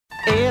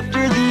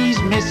After these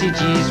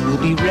messages, we'll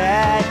be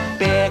right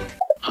back.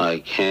 I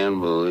can't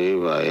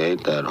believe I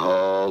ate that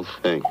whole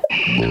thing.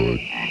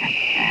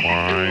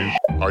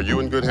 Are you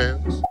in good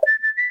hands?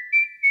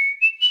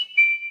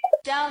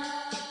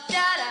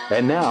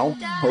 And now,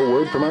 a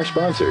word from our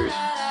sponsors.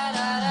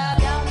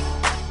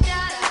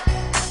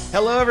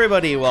 Hello,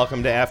 everybody.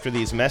 Welcome to After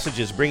These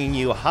Messages, bringing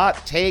you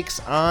hot takes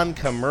on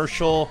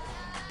commercial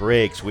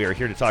breaks. We are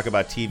here to talk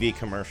about TV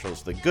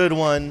commercials, the good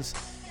ones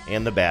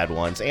and the bad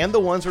ones, and the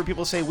ones where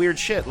people say weird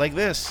shit like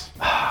this.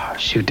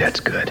 Shoot, that's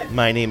good.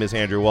 My name is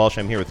Andrew Walsh.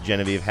 I'm here with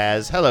Genevieve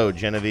Has. Hello,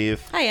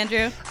 Genevieve. Hi,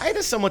 Andrew. I had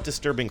a somewhat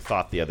disturbing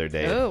thought the other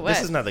day. Ooh, what?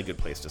 This is not a good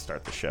place to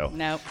start the show.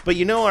 No. But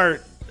you know our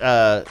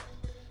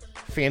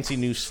fancy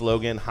new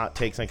slogan, hot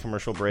takes on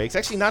commercial breaks?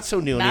 Actually, not so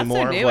new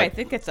anymore. Not so new. What, I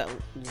think it's at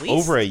least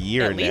over a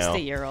year at least now. a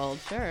year old,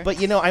 sure. But,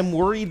 you know, I'm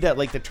worried that,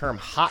 like, the term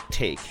hot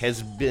take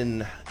has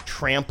been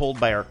trampled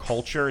by our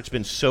culture. It's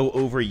been so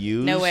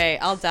overused. No way.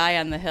 I'll die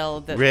on the hill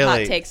that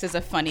Really? hot takes is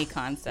a funny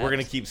concept. We're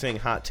going to keep saying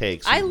hot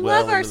takes. I well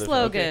love our into the-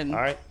 slogan. Okay.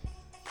 All right.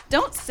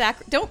 Don't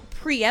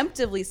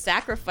preemptively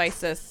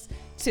sacrifice us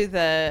to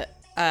the,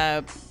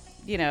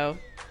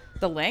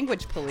 the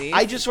language police.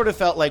 I just sort of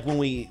felt like when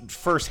we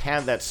first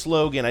had that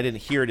slogan, I didn't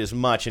hear it as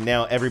much, and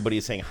now everybody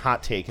is saying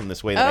hot take in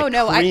this way that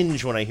I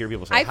cringe when I hear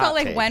people say hot take. I felt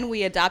like when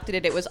we adopted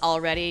it, it was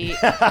already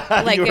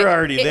like You were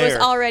already it there. was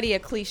already a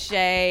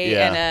cliche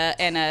Yeah.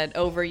 and an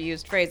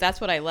overused phrase.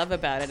 That's what I love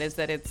about it, is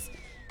that it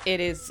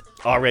is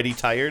Already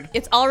tired?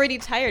 it's already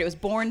tired. It was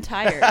born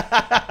tired.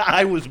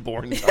 I was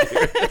born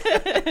tired.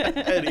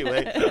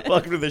 Anyway,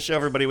 welcome to the show,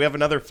 everybody. We have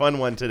another fun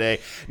one today.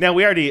 Now,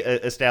 we already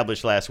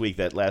established last week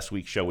that last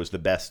week's show was the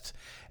best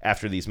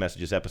After These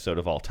Messages episode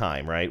of all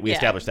time, right? We Yeah.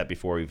 established that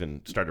before we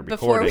even started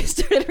recording. Before we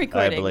started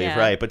recording, I believe, yeah.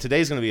 right. But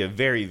today's going to be a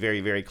very,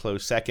 very, very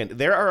close second.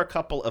 There are a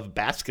couple of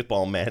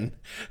basketball men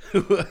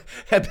who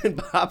have been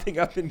popping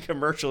up in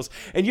commercials,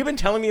 and you've been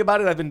telling me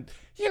about it. I've been,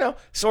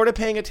 sort of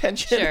paying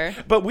attention. Sure.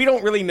 But we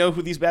don't really know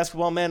who these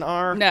basketball men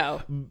are.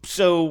 No.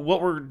 So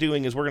what we're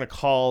doing is we're going to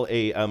call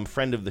a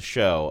friend of the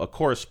show, a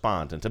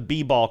correspondent, a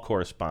b-ball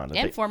correspondent.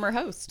 And former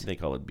host. They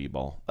call it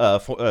b-ball.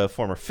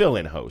 Former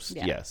fill-in host.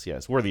 Yeah.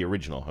 Yes. We're the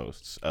original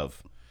hosts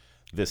of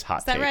this hot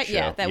Is that take right? show.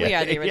 Yeah, we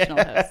are the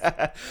original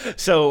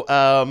hosts. So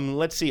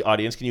let's see,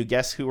 audience. Can you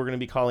guess who we're going to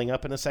be calling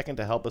up in a second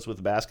to help us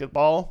with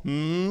basketball?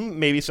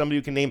 Maybe somebody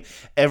who can name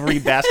every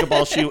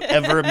basketball shoe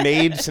ever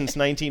made since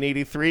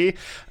 1983.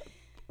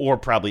 Or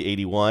probably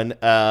 81.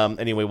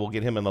 Anyway, we'll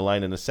get him in the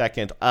line in a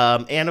second.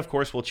 And, of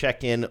course, we'll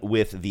check in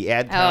with the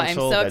ad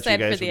council. I'm so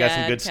excited for the we got some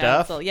ad good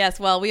council. stuff. Yes,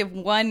 well, we have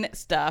one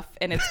stuff,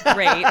 and it's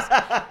great.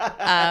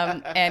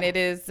 And it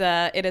is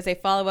a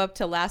follow-up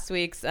to last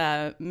week's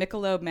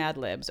Michelob Mad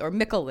Libs, or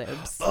Mickle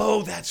Libs.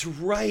 Oh, that's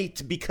right.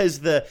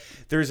 Because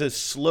there's a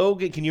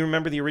slogan. Can you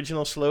remember the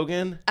original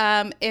slogan?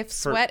 If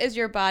sweat is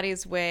your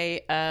body's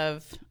way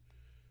of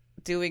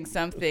doing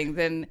something,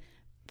 then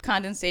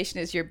condensation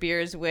is your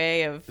beer's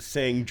way of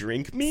saying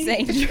drink me?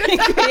 Saying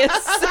drink me.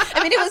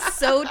 It was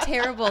so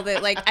terrible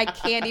that, like, I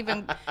can't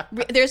even,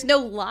 there's no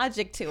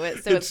logic to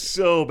it. So it's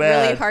so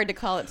bad. Really hard to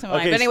call it to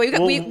mind. Okay, but anyway,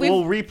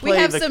 we'll replay we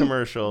have the some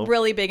commercial.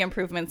 Really big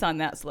improvements on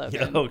that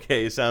slogan.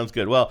 Okay, sounds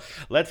good. Well,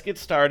 let's get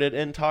started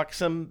and talk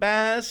some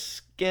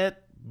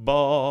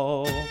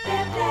basketball.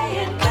 They're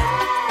playing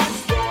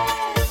basketball.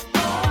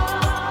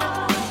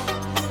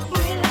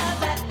 We love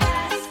that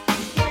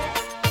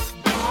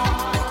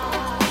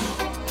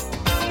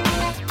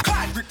basketball.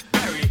 Clyde, Rick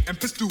Barry, and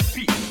Pistol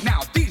Pete. Now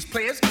these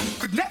players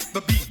could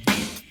never be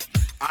beat.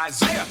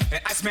 Isaiah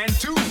and Iceman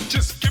too.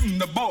 Just give them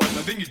the ball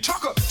and then you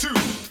chalk up too.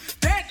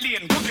 Dantley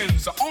and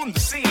Wilkins are on the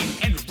scene,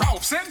 and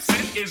Ralph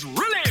Simpson is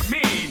really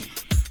mean.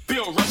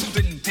 Bill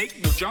Russell didn't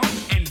take no jump,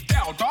 and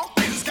Dal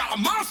Dawkins got a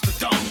monster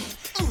dunk.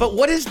 But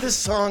what is this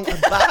song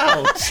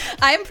about?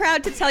 I'm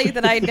proud to tell you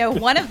that I know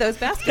one of those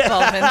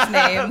basketball men's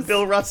names.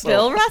 Bill Russell.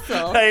 Bill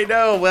Russell. I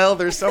know. Well,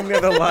 there's somebody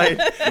on the line.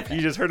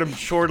 You just heard him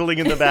chortling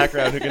in the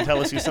background who can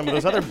tell us who some of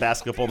those other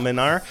basketball men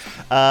are.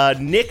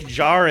 Nick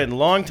Jarin,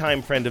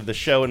 longtime friend of the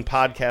show and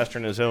podcaster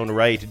in his own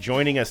right,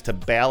 joining us to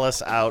bail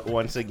us out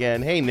once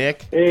again. Hey,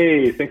 Nick.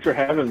 Hey, thanks for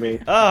having me.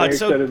 Oh, Very it's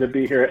so excited to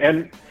be here.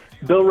 And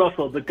Bill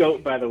Russell, the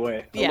GOAT, by the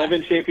way. Yeah.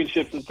 11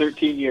 championships in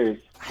 13 years.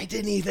 I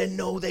didn't even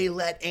know they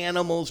let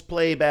animals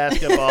play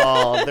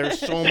basketball. There's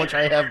so much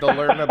I have to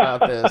learn about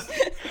this.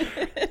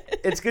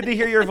 It's good to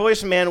hear your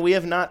voice, man. We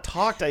have not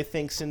talked, I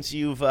think, since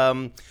you've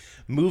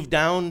moved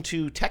down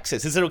to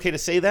Texas. Is it okay to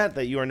say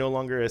that you are no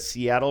longer a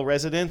Seattle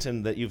resident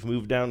and that you've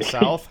moved down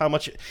south? How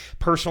much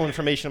personal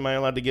information am I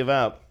allowed to give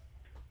out?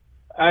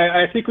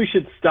 I think we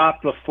should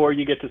stop before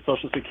you get to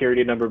Social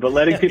Security number, but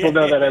letting people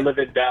know that I live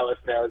in Dallas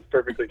now is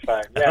perfectly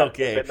fine. Yeah,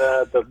 Okay. I'm in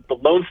the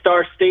Lone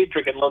Star State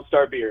drinking Lone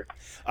Star beer.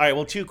 All right,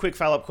 well, two quick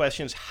follow-up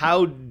questions.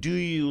 How do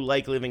you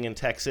like living in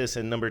Texas?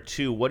 And number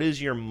two, what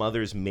is your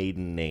mother's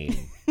maiden name?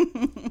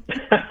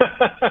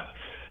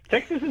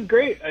 Texas is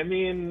great. I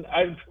mean,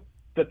 I've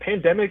the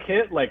pandemic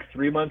hit like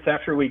 3 months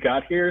after we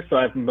got here, so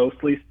I've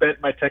mostly spent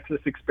my Texas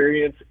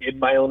experience in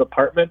my own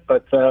apartment,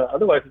 but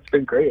otherwise it's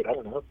been great. I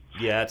don't know.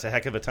 Yeah, it's a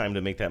heck of a time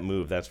to make that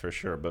move, that's for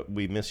sure, but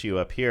we miss you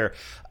up here.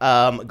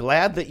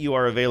 Glad that you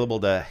are available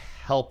to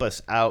help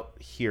us out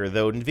here,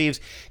 though. And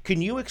Vives,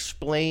 can you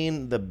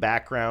explain the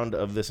background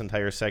of this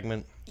entire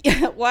segment?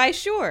 Why,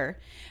 sure.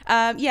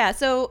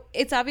 So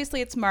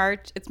it's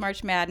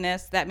March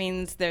Madness. That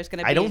means there's going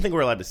to be... I don't think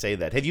we're allowed to say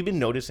that. Have you been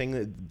noticing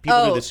that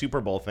people do the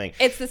Super Bowl thing?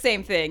 It's the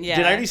same thing, yeah.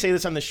 Did I already say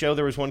this on the show?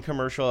 There was one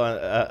commercial on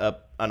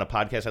a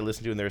podcast I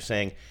listened to, and they were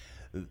saying...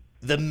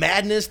 the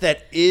madness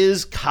that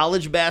is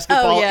college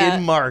basketball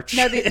in March.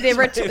 No, the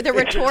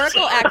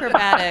rhetorical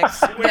acrobatics.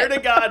 Swear to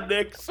God,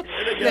 Nick. Swear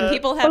to God. That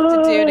people have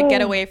to do to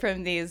get away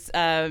from these, these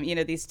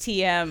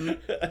TM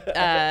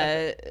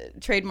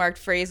trademarked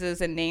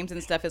phrases and names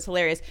and stuff is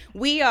hilarious.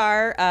 We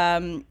are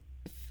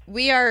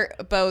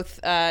both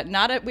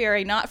we are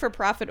a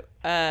not-for-profit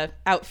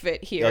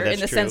outfit here in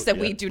the sense that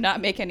we do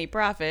not make any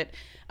profit.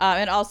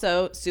 And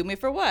also, sue me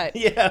for what?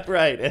 Yeah,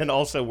 right. And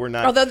also, we're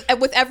not... Although,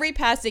 with every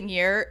passing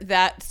year,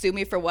 that sue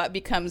me for what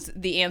becomes...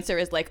 The answer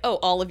is like,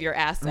 all of your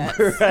assets.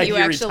 Right,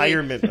 your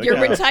retirement. Your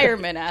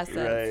retirement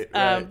assets.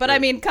 Right, but I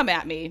mean, come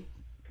at me,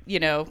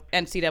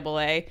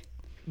 NCAA.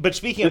 But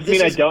speaking of this...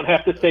 Does it mean I don't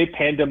have to say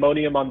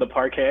pandemonium on the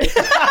parquet?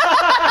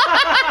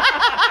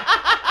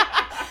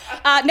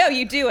 No,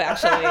 you do,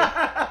 actually.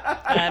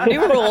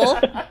 New rule.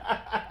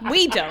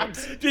 We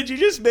don't. Did you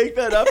just make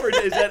that up, or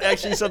is that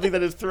actually something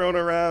that is thrown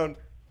around?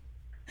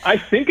 I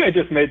think I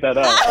just made that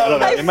up. I don't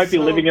know. It might be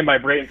living in my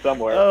brain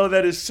somewhere. Oh,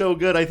 that is so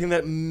good. I think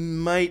that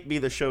might be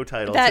the show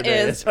title that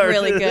today. That is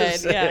really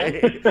good,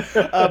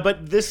 yeah.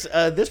 But this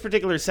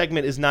particular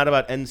segment is not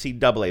about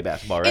NCAA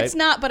basketball, right? It's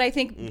not, but I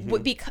think,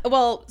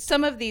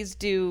 some of these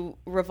do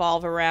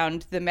revolve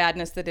around the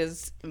madness that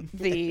is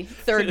the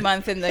third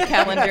month in the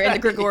calendar, in the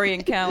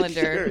Gregorian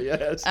calendar. Sure,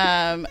 yes.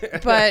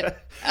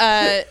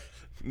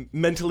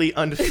 Mentally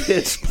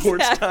unfit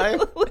sports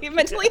time.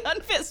 Mentally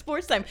unfit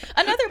sports time.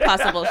 Another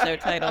possible show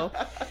title.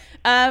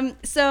 We're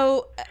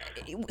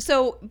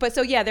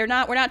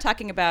not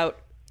talking about.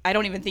 I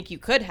don't even think you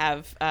could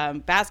have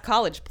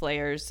college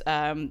players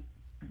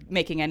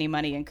making any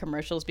money in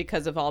commercials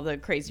because of all the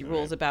crazy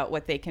rules about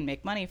what they can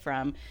make money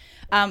from.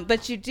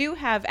 But you do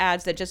have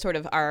ads that just sort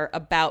of are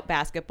about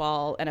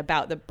basketball and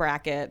about the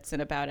brackets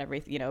and about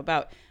everything,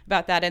 about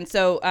that. And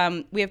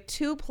so we have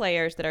two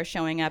players that are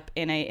showing up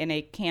in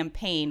a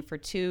campaign for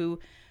two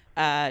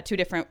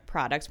different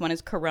products. One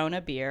is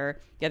Corona beer.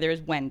 The other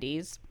is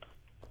Wendy's.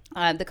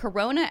 The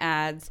Corona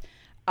ads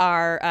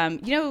are,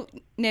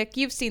 Nick,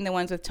 you've seen the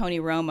ones with Tony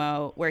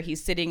Romo where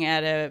he's sitting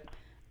at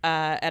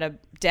a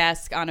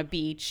desk on a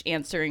beach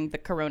answering the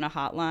Corona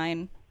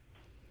hotline.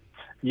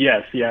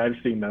 Yes, yeah, I've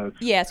seen those.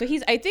 Yeah, so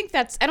I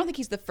don't think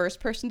he's the first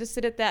person to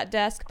sit at that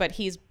desk, but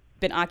he's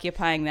been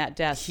occupying that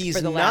desk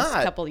for the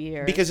last couple of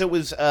years. Because it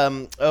was, Nick,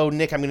 I'm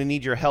going to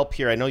need your help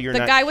here. I know you're the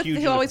not guy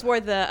who always wore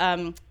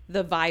the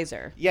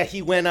visor. Yeah,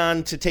 he went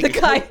on to take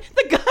the guy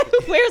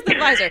who wears the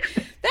visor.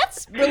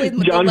 That's really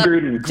John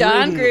Gruden.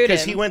 John Gruden,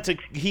 because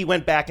he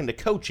went back into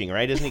coaching,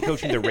 right? Isn't he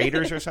coaching the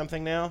Raiders or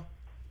something now?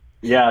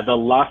 Yeah, the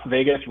Las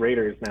Vegas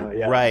Raiders now.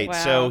 Yeah. Right.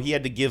 Wow. So he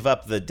had to give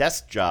up the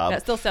desk job.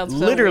 That still sounds so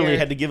literally weird.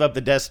 had to give up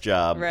the desk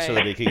job right. so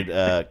that he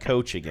could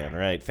coach again.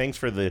 Right. Thanks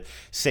for the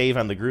save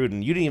on the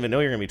Gruden. You didn't even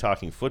know you were going to be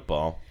talking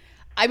football.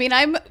 I mean,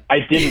 I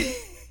didn't.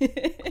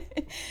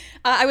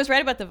 I was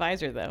right about the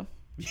visor, though.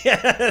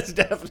 Yes,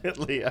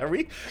 definitely. Are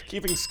we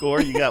keeping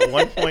score? You got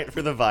 1 point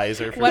for the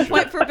visor. One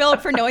point for Bill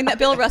for knowing that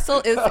Bill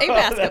Russell is a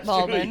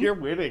basketballman. You're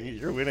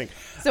winning.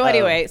 So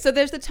anyway, so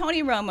there's the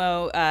Tony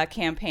Romo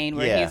campaign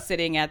where he's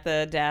sitting at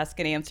the desk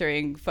and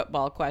answering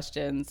football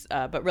questions,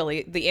 but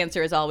really the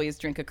answer is always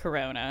drink a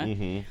Corona.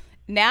 Mm-hmm.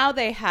 Now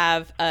they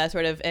have a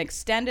sort of an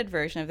extended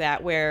version of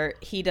that where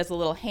he does a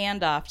little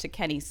handoff to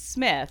Kenny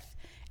Smith.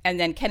 And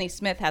then Kenny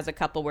Smith has a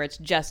couple where it's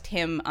just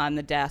him on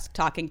the desk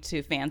talking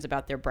to fans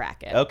about their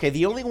bracket. Okay,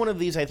 the only one of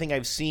these I think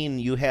I've seen,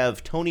 you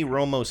have Tony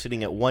Romo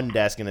sitting at one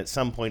desk, and at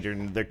some point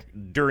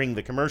during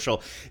the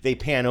commercial, they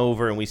pan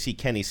over and we see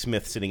Kenny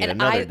Smith sitting at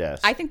another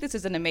desk. I think this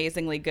is an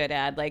amazingly good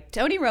ad. Like,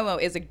 Tony Romo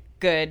is a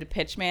good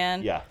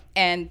pitchman. Yeah.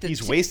 And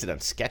he's wasted on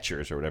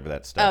Skechers or whatever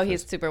that stuff is. Oh,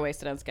 he's super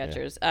wasted on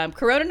Skechers. Yeah.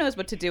 Corona knows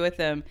what to do with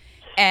them.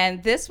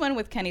 And this one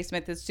with Kenny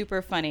Smith is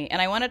super funny.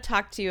 And I want to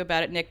talk to you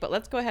about it, Nick, but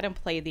let's go ahead and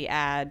play the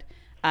ad.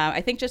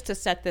 I think just to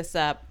set this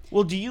up.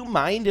 Well, do you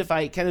mind if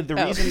I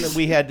reason that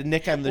we had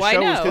Nick on the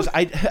show no? is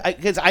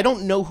because I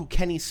don't know who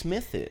Kenny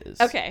Smith is.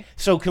 Okay.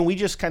 So can we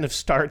just kind of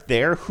start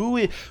there? Who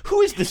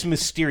is this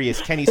mysterious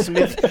Kenny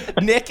Smith,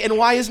 Nick, and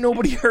why has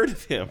nobody heard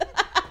of him?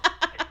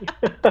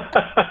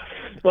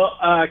 Well,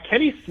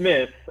 Kenny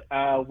Smith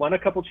won a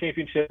couple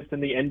championships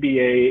in the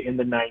NBA in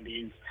the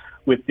 90s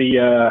with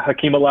the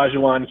Hakeem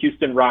Olajuwon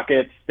Houston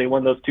Rockets. They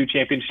won those two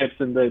championships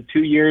in the 2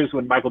 years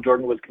when Michael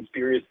Jordan was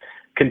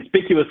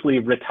conspicuously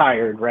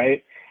retired,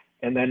 right?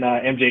 And then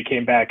MJ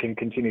came back and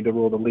continued to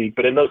rule the league.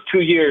 But in those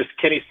 2 years,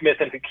 Kenny Smith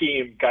and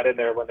Hakeem got in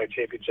there and won their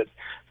championships.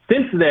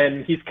 Since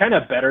then, he's kind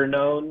of better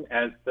known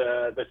as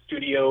the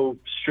studio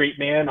straight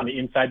man on the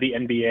inside the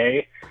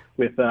NBA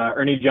with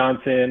Ernie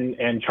Johnson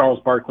and Charles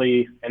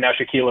Barkley and now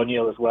Shaquille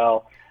O'Neal as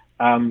well.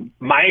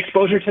 My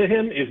exposure to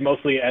him is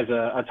mostly as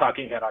a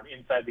talking head on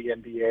Inside the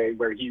NBA,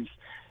 where he's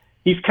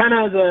kind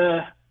of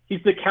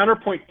the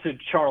counterpoint to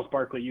Charles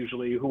Barkley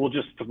usually, who will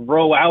just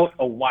throw out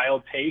a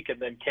wild take, and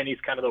then Kenny's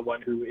kind of the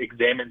one who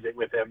examines it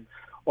with him,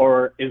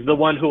 or is the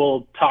one who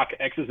will talk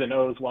X's and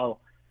O's while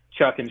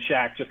Chuck and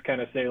Shaq just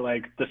kind of say,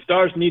 like, the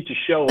stars need to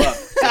show up.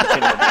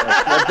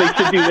 Well, they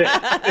should do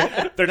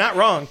this. They're not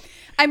wrong.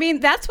 I mean,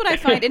 that's what I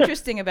find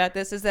interesting about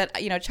this is that,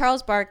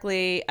 Charles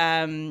Barkley,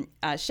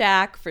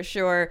 Shaq, for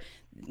sure,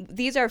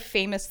 these are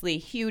famously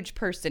huge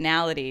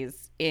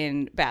personalities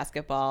in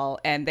basketball,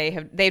 and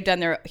they've done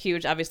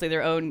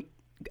their own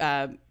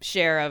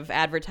share of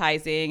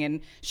advertising and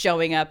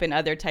showing up in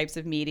other types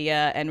of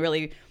media and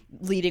really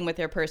leading with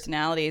their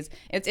personalities.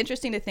 It's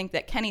interesting to think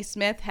that Kenny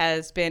Smith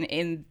has been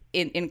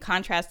in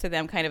contrast to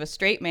them kind of a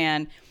straight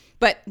man.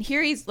 But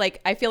here he's like,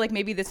 I feel like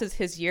maybe this is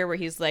his year where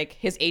he's like,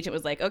 his agent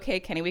was like, okay,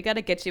 Kenny, we got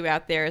to get you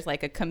out there as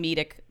like a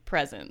comedic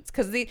presence.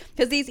 Because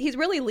he's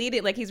really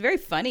leading, like he's very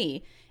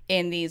funny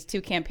in these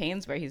 2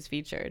 campaigns where he's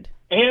featured.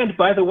 And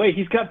by the way,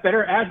 he's got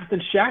better ads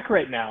than Shaq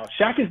right now.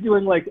 Shaq is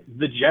doing like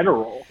the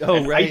General.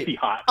 Oh, right. Icy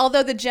Hot.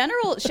 Although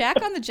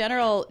Shaq on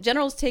the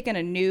General's taken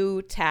a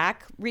new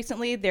tack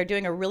recently. They're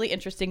doing a really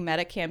interesting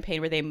meta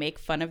campaign where they make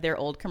fun of their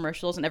old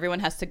commercials, and everyone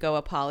has to go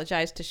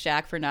apologize to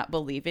Shaq for not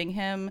believing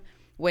him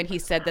when he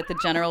said that the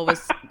General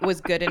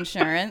was good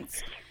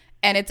insurance.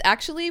 And it's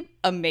actually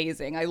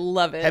amazing. I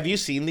love it. Have you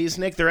seen these,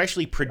 Nick? They're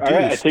actually produced. All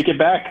right, I take it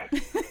back.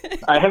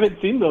 I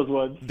haven't seen those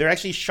ones. They're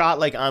actually shot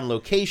like on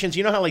locations.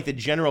 You know how like the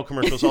General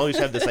commercials always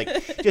have this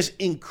like just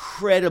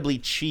incredibly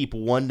cheap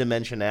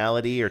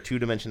one-dimensionality or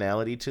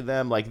two-dimensionality to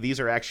them? Like these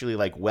are actually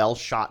like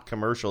well-shot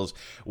commercials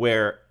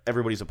where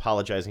everybody's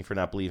apologizing for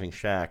not believing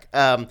Shaq.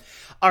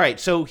 All right,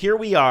 so here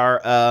we are.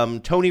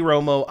 Tony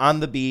Romo on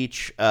the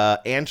beach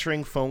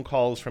answering phone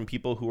calls from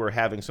people who are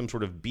having some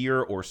sort of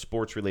beer or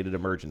sports-related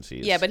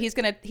emergencies. Yeah, but he's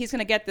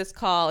gonna get this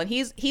call, and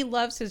he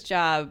loves his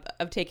job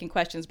of taking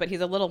questions, but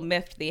he's a little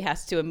miffed that he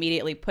has to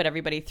immediately put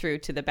everybody through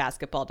to the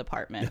basketball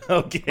department.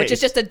 Okay. Which is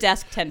just a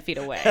desk 10 feet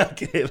away.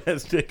 Okay,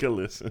 let's take a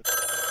listen.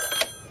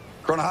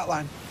 Corona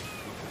Hotline.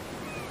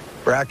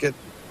 Bracket.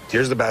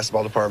 Here's the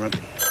basketball department.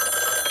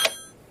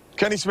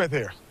 Kenny Smith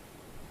here.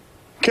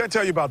 Can't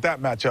tell you about that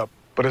matchup,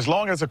 but as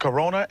long as a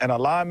Corona and a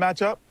lime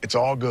matchup, it's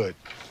all good.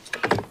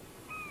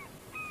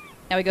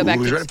 Now we go back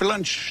Who's to ready for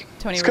lunch?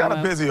 Tony It's Romo. kind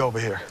of busy over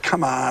here.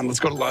 Come on,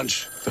 let's go to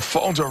lunch. The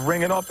phones are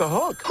ringing off the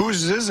hook.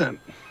 Whose isn't?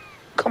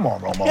 Come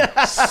on,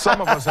 Romo. Some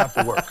of us have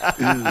to work.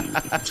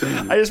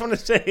 I just want to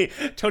say,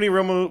 Tony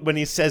Romo, when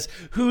he says,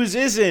 whose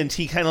isn't,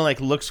 he kind of like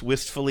looks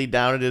wistfully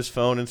down at his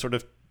phone and sort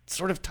of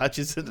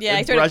touches it Yeah, he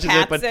and sort of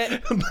brushes pats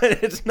it,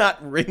 but it's not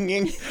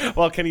ringing,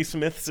 while Kenny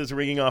Smith's is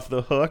ringing off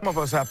the hook. Some of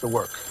us have to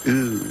work.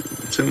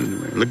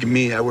 Look at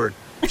me, I work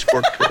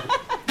sport coat.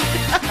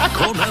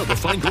 Call now to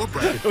find your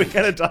bracket. We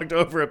kind of talked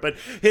over it, but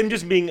him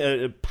just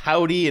being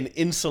pouty and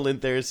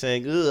insolent there,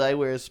 saying, "Ugh, I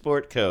wear a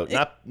sport coat."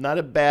 Not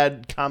a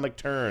bad comic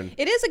turn.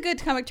 It is a good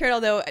comic turn,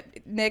 although,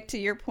 Nick, to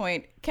your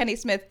point, Kenny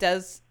Smith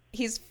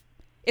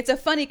it's a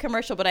funny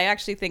commercial, but I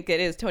actually think it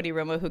is Tony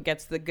Romo who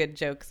gets the good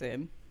jokes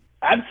in.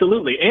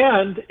 Absolutely.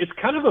 And it's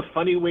kind of a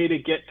funny way to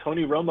get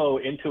Tony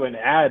Romo into an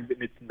ad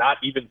and it's not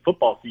even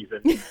football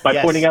season by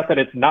Yes. pointing out that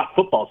it's not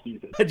football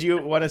season. Do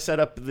you want to set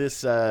up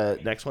this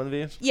next one,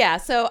 Vias? Yeah,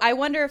 so I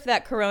wonder if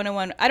that Corona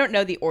one, I don't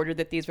know the order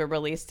that these were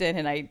released in,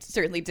 and I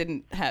certainly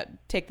didn't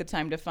take the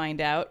time to find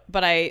out,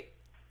 but I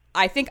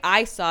think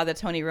I saw the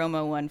Tony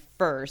Romo one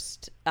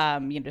first,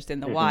 just in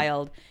the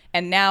wild,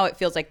 and now it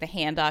feels like the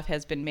handoff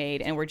has been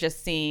made, and we're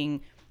just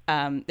seeing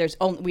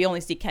we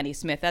only see Kenny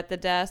Smith at the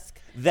desk.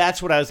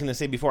 That's what I was going to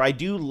say before. I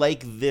do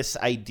like this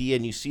idea,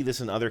 and you see this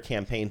in other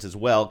campaigns as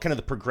well, kind of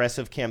the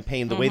progressive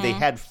campaign, the way they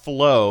had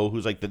Flo,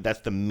 who's like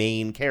that's the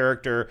main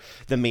character,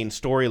 the main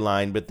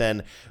storyline, but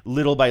then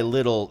little by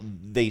little,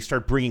 they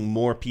start bringing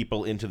more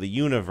people into the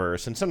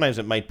universe, and sometimes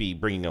it might be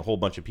bringing a whole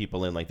bunch of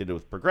people in like they did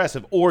with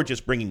Progressive, or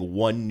just bringing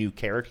one new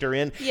character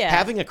in. Yeah.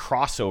 Having a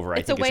crossover,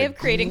 It's I think, a way is of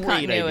creating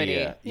great continuity.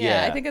 idea.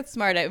 Yeah, I think it's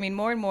smart. I mean,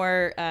 more and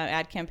more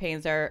ad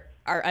campaigns are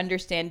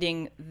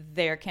understanding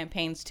their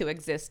campaigns to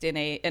exist in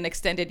an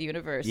extended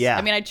universe. Yeah.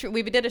 I mean,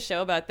 we did a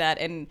show about that,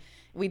 and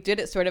we did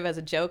it sort of as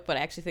a joke, but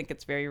I actually think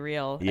it's very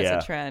real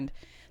as a trend.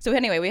 So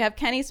anyway, we have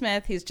Kenny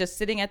Smith. He's just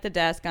sitting at the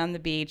desk on the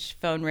beach.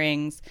 Phone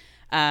rings.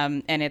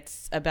 And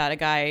it's about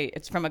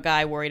it's from a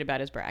guy worried about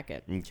his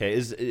bracket. Okay.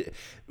 Is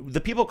the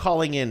people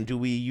calling in, do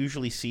we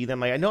usually see them?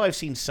 Like, I know I've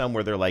seen some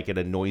where they're like at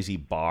a noisy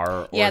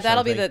bar or that'll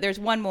something. be there's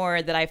one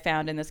more that I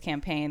found in this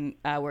campaign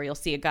where you'll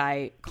see a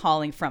guy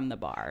calling from the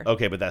bar.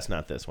 Okay, but that's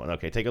not this one.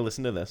 Okay, take a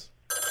listen to this.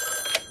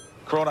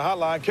 Corona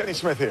Hotline, Kenny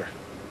Smith here.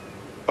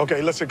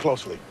 Okay, listen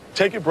closely.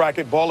 Take your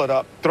bracket, ball it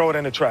up, throw it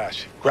in the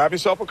trash. Grab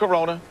yourself a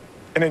Corona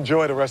and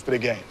enjoy the rest of the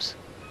games.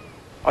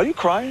 Are you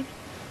crying?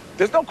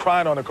 There's no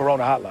crying on the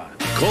Corona hotline.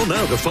 Call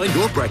now to find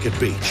your bracket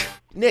beach.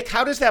 Nick,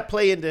 how does that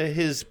play into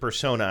his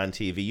persona on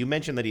TV? You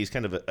mentioned that he's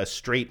kind of a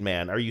straight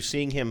man. Are you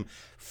seeing him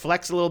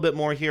flex a little bit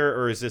more here,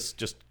 or is this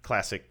just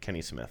classic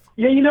Kenny Smith?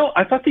 Yeah,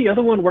 I thought the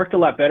other one worked a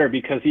lot better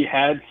because he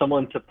had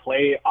someone to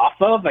play off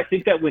of. I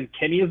think that when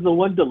Kenny is the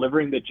one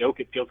delivering the joke,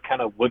 it feels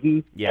kind of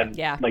wooden. Yeah. And,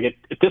 Yeah. Like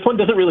this one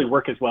doesn't really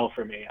work as well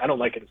for me. I don't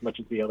like it as much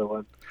as the other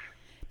one.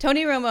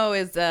 Tony Romo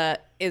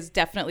is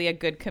definitely a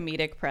good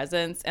comedic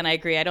presence, and I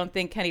agree. I don't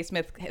think Kenny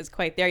Smith is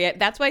quite there yet.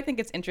 That's why I think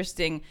it's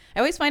interesting. I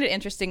always find it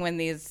interesting when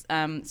these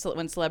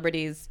when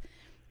celebrities,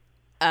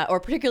 or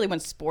particularly when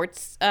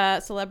sports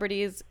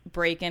celebrities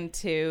break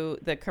into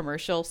the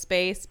commercial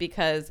space,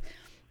 because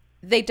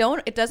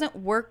it doesn't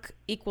work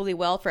equally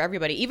well for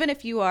everybody. Even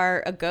if you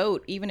are a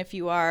GOAT, even if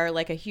you are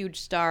like a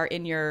huge star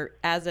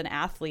as an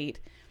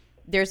athlete,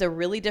 there's a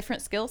really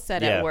different skill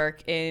set at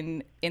work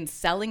in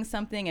selling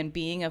something and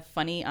being a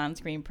funny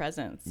on-screen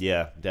presence.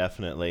 Yeah,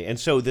 definitely. And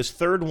so this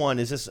third one,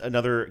 is this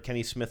another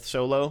Kenny Smith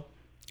solo?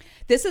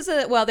 This is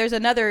there's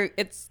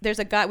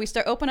a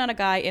guy, open on a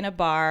guy in a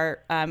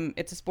bar.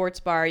 It's a sports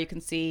bar. You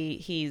can see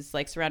he's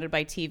like surrounded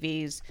by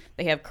TVs.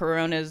 They have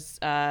Coronas.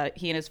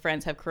 He and his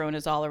friends have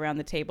Coronas all around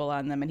the table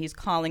on them, and he's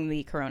calling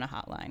the Corona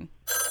hotline.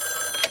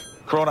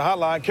 Corona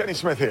hotline, Kenny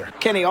Smith here.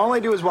 Kenny, all I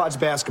do is watch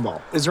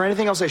basketball. Is there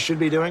anything else I should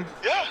be doing?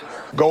 Yeah.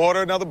 Go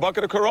order another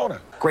bucket of Corona.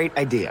 Great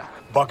idea.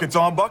 Buckets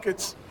on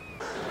buckets.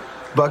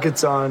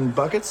 Buckets on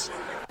buckets?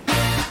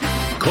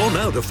 Call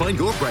now to find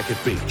your bracket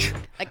beach.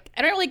 I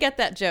don't really get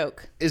that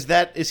joke.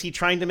 Is he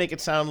trying to make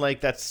it sound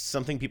like that's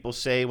something people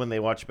say when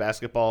they watch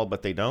basketball,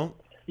 but they don't?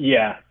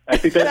 Yeah, I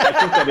think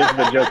that is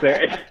the joke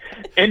there.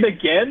 And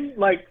again,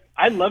 like,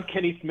 I love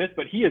Kenny Smith,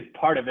 but he is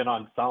part of an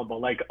ensemble.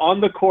 Like, on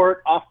the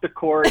court, off the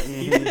court,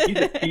 he's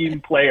a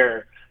team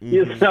player. He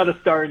is not a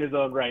star in his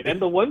own right.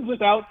 And the ones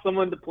without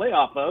someone to play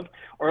off of,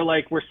 or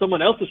like where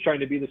someone else is trying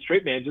to be the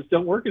straight man, just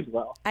don't work as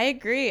well. I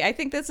agree. I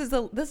think this is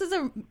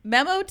a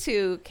memo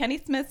to Kenny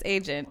Smith's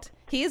agent.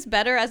 He is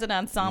better as an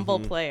ensemble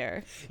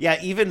player. Yeah,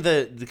 even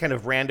the kind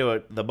of rando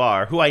at the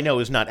bar, who I know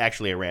is not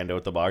actually a rando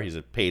at the bar. He's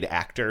a paid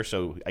actor,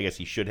 so I guess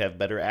he should have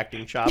better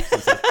acting chops.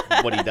 Since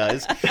that's what he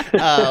does.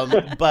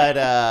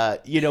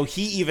 But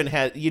he even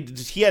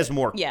he has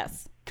more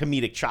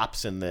comedic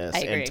chops in this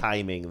and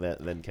timing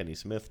than Kenny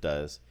Smith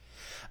does.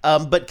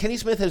 But Kenny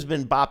Smith has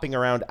been bopping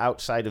around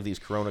outside of these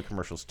Corona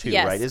commercials too,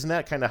 right? Isn't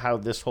that kind of how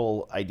this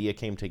whole idea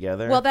came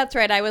together? Well, that's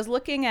right. I was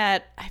looking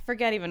at, I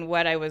forget even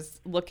what I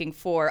was looking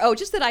for. Oh,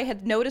 just that I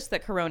had noticed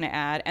that Corona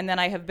ad, and then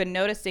I have been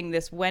noticing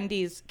this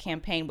Wendy's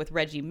campaign with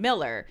Reggie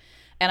Miller,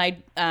 and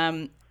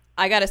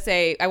I gotta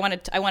say, I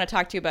want to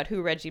talk to you about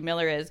who Reggie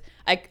Miller is.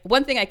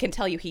 One thing I can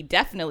tell you, he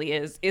definitely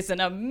is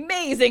an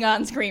amazing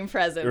on-screen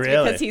presence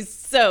because he's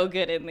so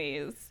good in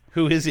these.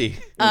 Who is he?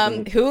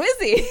 Who is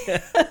he?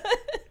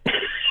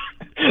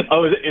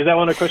 Oh, is that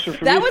one a question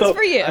for me? That was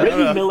for you.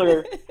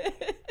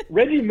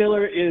 Reggie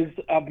Miller is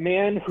a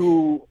man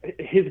who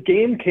his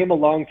game came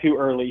along too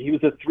early. He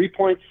was a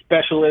three-point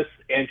specialist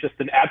and just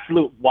an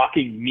absolute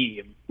walking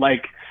meme.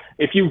 Like,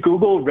 if you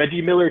Google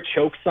Reggie Miller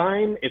choke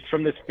sign, it's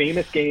from this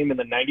famous game in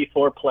the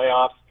 '94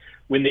 playoffs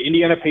when the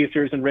Indiana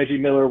Pacers and Reggie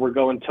Miller were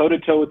going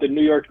toe-to-toe with the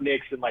New York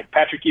Knicks in like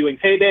Patrick Ewing's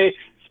heyday.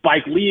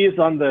 Spike Lee is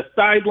on the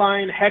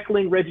sideline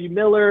heckling Reggie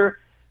Miller.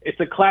 It's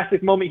a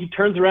classic moment. He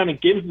turns around and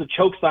gives the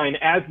choke sign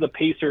as the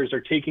Pacers are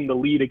taking the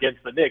lead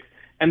against the Knicks,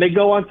 and they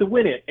go on to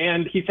win it.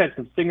 And he's had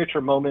some signature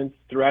moments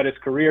throughout his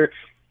career.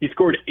 He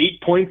scored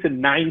 8 points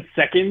in 9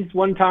 seconds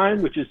one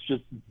time, which is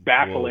just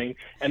baffling. Whoa.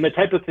 And the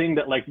type of thing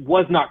that like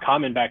was not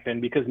common back then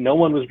because no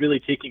one was really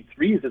taking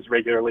threes as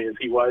regularly as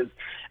he was.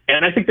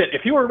 And I think that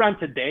if he were around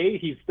today,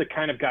 he's the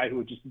kind of guy who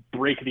would just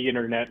break the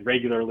internet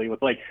regularly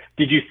with like,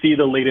 did you see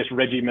the latest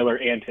Reggie Miller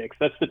antics?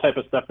 That's the type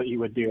of stuff that he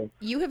would do.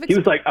 He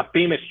was like a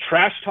famous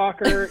trash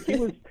talker.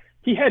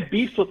 He had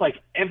beefs with like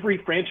every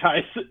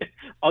franchise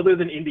other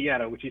than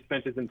Indiana, which he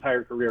spent his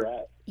entire career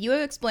at. You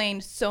have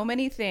explained so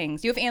many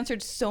things. You have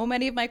answered so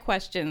many of my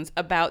questions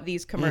about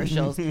these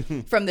commercials,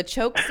 from the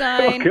choke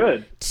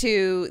sign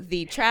to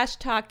the trash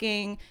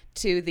talking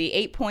to the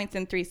 8 points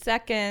in 3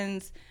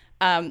 seconds.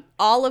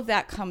 All of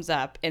that comes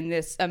up in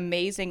this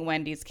amazing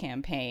Wendy's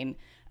campaign.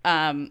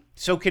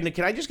 So can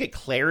I just get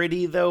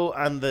clarity though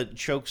on the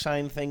choke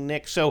sign thing,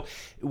 Nick? So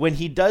when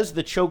he does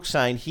the choke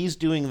sign, he's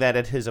doing that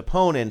at his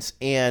opponents,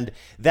 and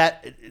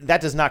that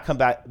does not come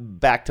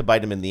back to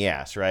bite him in the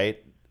ass,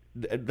 right?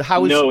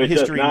 How is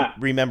history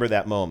remember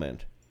that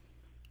moment?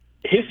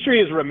 History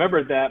has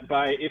remembered that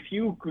by, if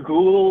you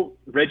Google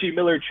Reggie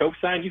Miller choke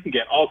sign, you can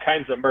get all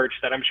kinds of merch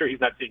that I'm sure he's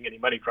not seeing any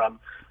money from,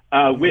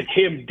 with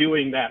him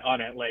doing that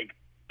on it, like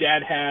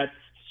dad hats,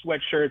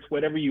 sweatshirts,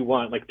 whatever you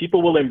want. Like,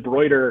 people will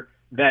embroider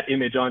that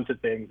image onto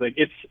things. Like,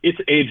 it's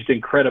aged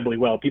incredibly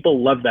well.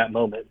 People love that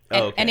moment.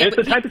 And it's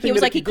the type of thing he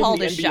was like, he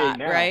called his shot,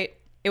 right?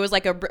 It was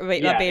like a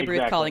Babe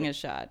Ruth calling his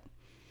shot.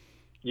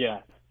 Yeah.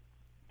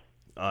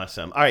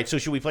 Awesome. All right, so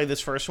should we play this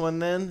first one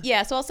then?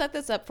 Yeah, so I'll set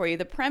this up for you.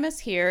 The premise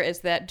here is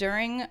that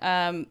during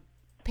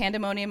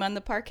Pandemonium on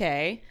the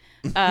Parquet,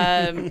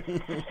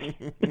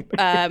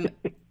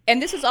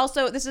 And this is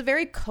a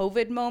very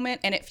COVID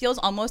moment, and it feels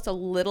almost a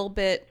little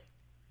bit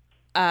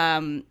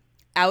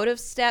out of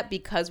step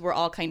because we're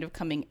all kind of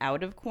coming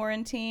out of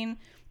quarantine.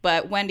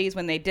 But Wendy's,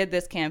 when they did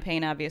this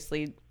campaign,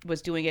 obviously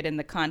was doing it in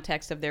the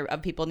context of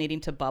people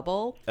needing to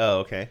bubble. Oh,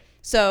 okay.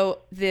 So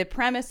the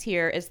premise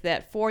here is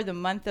that for the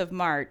month of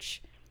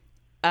March,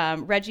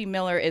 Reggie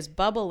Miller is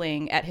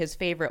bubbling at his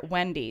favorite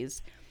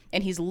Wendy's,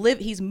 and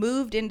he's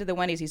moved into the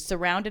Wendy's. He's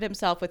surrounded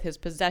himself with his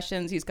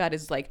possessions. He's got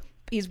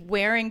he's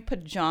wearing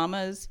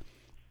pajamas.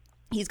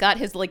 He's got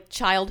his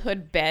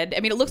childhood bed.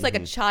 I mean, it looks like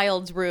a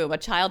child's room. A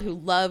child who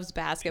loves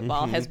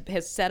basketball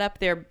has set up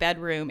their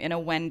bedroom in a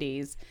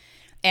Wendy's,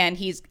 and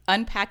he's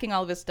unpacking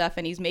all of his stuff,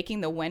 and he's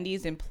making the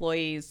Wendy's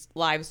employees'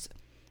 lives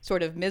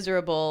sort of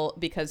miserable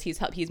because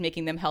he's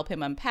making them help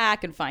him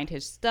unpack and find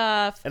his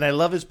stuff. And I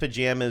love his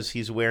pajamas.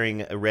 He's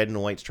wearing a red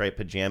and white striped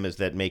pajamas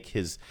that make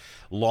his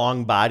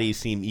long body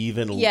seem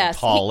even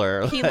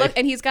taller.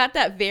 And he's got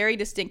that very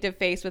distinctive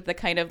face with the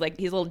kind of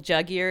he's a little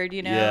jug-eared,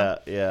 you know?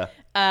 Yeah.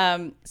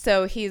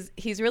 So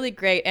he's really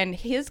great, and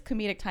his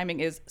comedic timing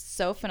is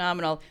so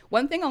phenomenal.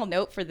 One thing I'll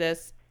note for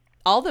this,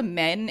 all the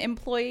men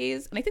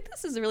employees, and I think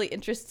this is a really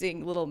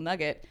interesting little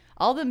nugget,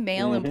 all the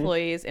male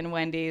employees in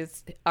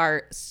Wendy's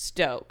are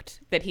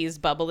stoked that he's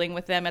bubbling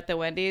with them at the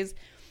Wendy's.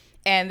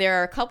 And there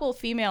are a couple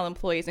female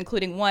employees,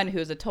 including one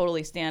who's a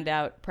totally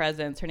standout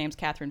presence. Her name's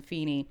Catherine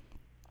Feeney,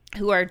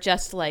 who are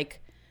just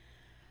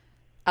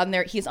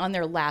he's on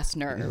their last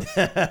nerve.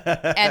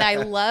 And I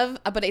love,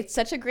 but it's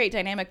such a great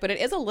dynamic, but it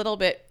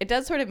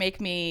does sort of make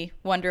me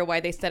wonder why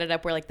they set it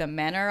up where the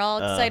men are all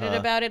excited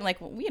about it. And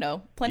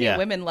plenty of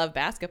women love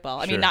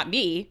basketball. I mean, not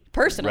me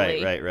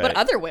personally, right. but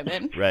other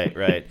women. Right.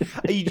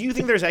 Do you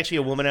think there's actually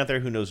a woman out there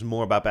who knows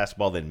more about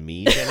basketball than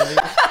me, Genevieve?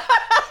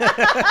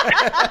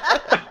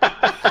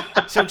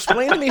 So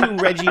explain to me who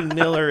Reggie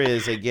Miller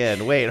is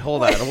again. Wait,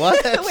 hold on.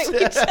 What? Okay,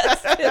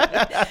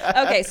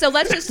 so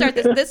let's just start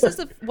this. This is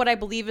what I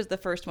believe is the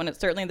first one. It's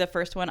certainly the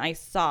first one I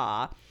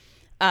saw.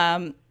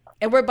 And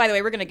by the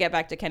way, we're going to get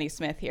back to Kenny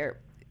Smith here.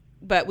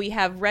 But we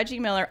have Reggie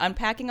Miller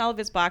unpacking all of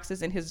his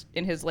boxes in his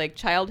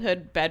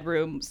childhood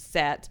bedroom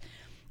set,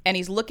 and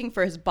he's looking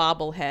for his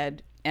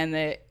bobblehead.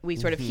 And we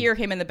sort of hear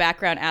him in the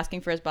background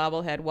asking for his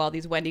bobblehead while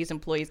these Wendy's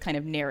employees kind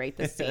of narrate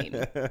the scene.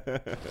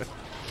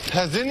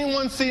 Has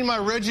anyone seen my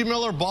Reggie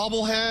Miller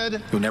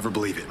bobblehead? You'll never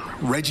believe it.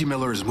 Reggie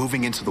Miller is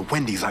moving into the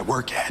Wendy's I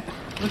work at.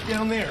 Look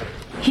down there.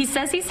 He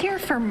says he's here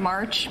for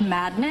March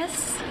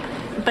Madness,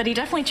 but he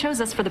definitely chose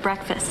us for the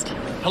breakfast.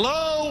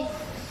 Hello?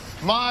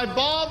 My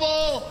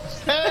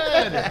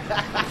bobblehead!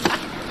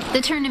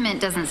 The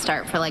tournament doesn't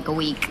start for a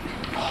week.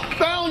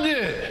 Found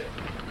it!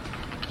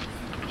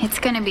 It's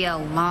going to be a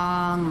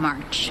long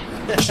march.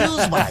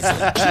 Choose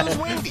wisely. Choose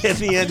Wendy's.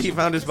 In the end, he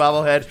found his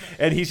bobblehead,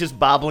 and he's just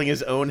bobbling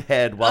his own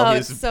head while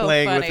he's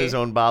playing with his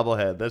own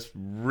bobblehead. That's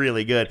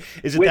really good.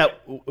 Is it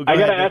that? I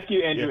got to ask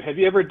you, Andrew, have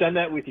you ever done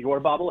that with your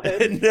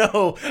bobblehead?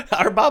 No.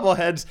 Our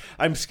bobbleheads,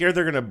 I'm scared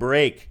they're going to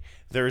break.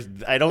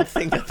 I don't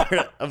think that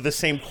they're of the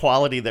same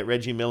quality that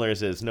Reggie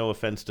Miller's is. No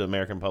offense to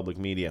American public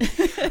media.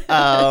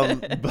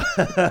 But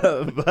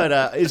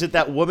is it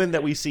that woman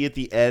that we see at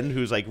the end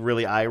who's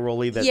really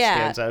eye-rolly that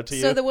stands out to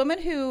you? So the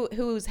woman who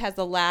has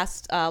the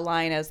last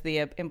line as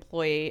the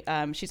employee,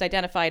 she's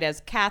identified as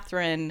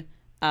Catherine,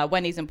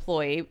 Wendy's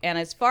employee. And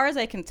as far as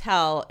I can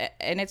tell,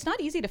 and it's not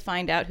easy to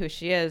find out who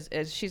she is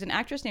she's an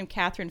actress named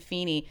Catherine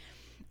Feeney.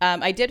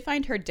 I did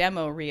find her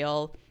demo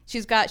reel.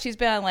 She's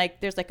been on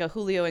there's a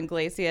Julio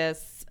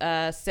Iglesias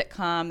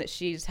sitcom that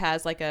she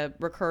has a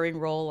recurring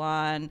role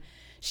on.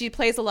 She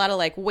plays a lot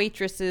of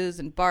waitresses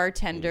and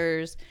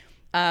bartenders.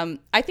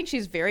 I think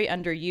she's very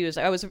underused.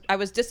 I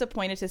was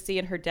disappointed to see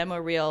in her demo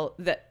reel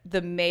that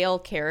the male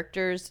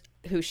characters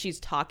who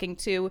she's talking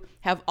to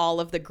have all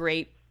of the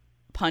have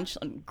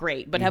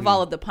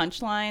all of the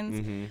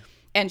punchlines.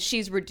 And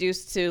she's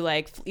reduced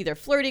to either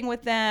flirting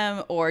with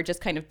them or just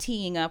kind of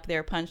teeing up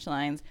their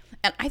punchlines.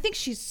 And I think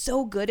she's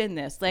so good in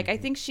this. I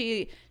think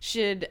she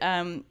should.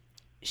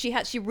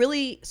 She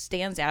really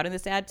stands out in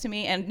this ad to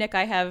me. And Nick,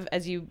 I have,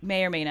 as you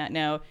may or may not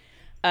know,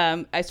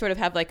 I sort of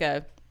have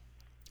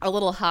a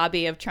little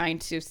hobby of trying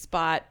to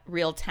spot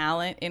real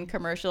talent in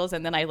commercials,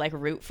 and then I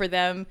root for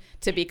them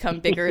to become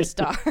bigger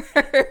stars.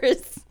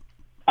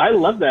 I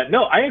love that.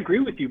 No, I agree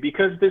with you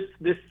because this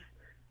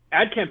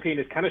ad campaign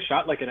is kind of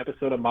shot like an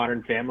episode of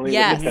Modern Family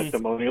with the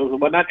testimonials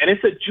and whatnot. And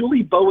it's a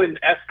Julie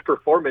Bowen-esque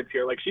performance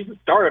here. She's a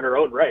star in her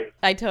own right.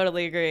 I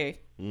totally agree.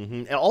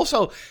 And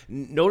also,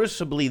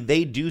 noticeably,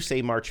 they do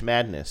say March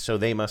Madness, so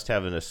they must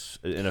have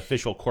an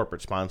official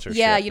corporate sponsorship.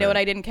 Yeah, you know what?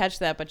 I didn't catch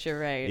that, but you're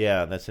right.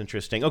 Yeah, that's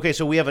interesting. Okay,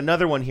 so we have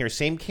another one here.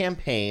 Same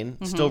campaign,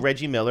 still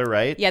Reggie Miller,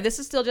 right? Yeah, this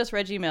is still just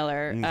Reggie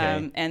Miller.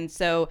 Okay. And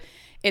so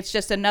it's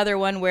just another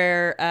one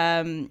where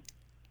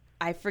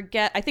I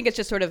forget. I think it's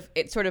just sort of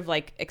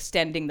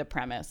extending the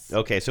premise.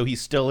 Okay, so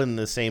he's still in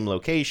the same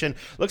location.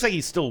 Looks like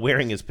he's still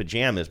wearing his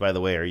pajamas, by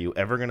the way. Are you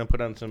ever going to put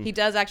on some... He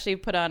does actually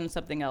put on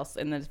something else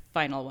in the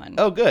final one.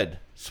 Oh, good.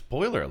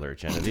 Spoiler alert,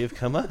 Genevieve.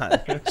 Come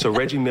on. So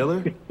Reggie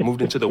Miller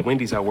moved into the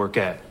Wendy's I work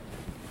at.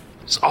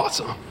 It's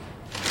awesome.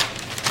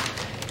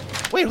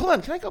 Wait, hold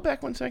on. Can I go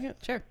back 1 second?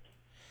 Sure.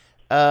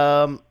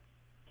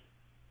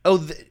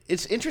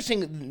 It's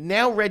interesting.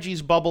 Now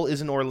Reggie's bubble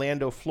is in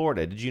Orlando,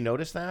 Florida. Did you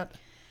notice that?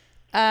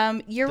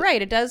 You're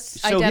right. It does.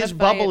 So his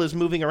bubble is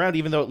moving around,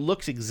 even though it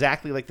looks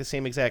exactly like the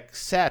same exact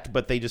set,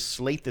 but they just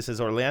slate this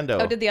as Orlando.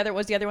 Oh,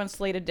 was the other one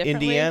slated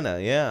differently? Indiana,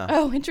 yeah.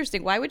 Oh,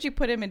 interesting. Why would you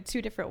put him in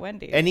two different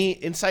Wendy's? Any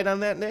insight on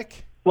that,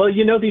 Nick? Well,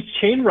 these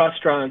chain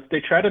restaurants, they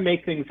try to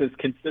make things as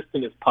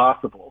consistent as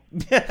possible.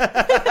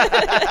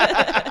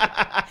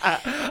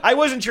 I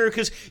wasn't sure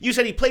because you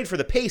said he played for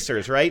the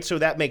Pacers, right? So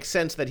that makes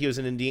sense that he was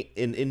in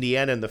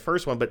Indiana in the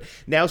first one, but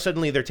now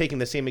suddenly they're taking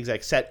the same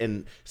exact set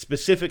and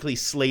specifically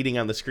slating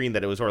on the screen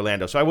that it was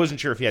Orlando. So I wasn't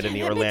sure if he had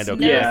any Orlando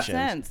connections.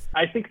 Sense.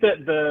 I think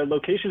that the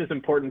location is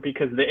important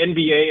because the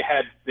NBA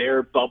had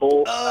their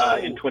bubble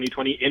in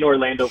 2020 in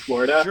Orlando,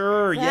 Florida.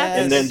 Sure, yes.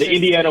 And then the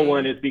Indiana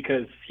one is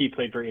because he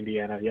played for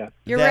Indiana, yeah.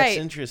 You're That's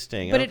right.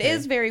 interesting. But okay. it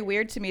is very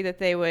weird to me that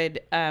they would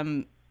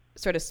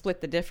sort of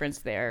split the difference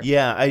there.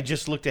 Yeah, I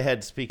just looked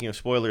ahead, speaking of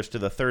spoilers, to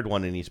the third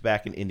one, and he's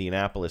back in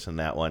Indianapolis in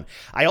that one.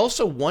 I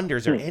also wonder,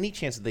 is there any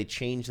chance that they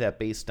change that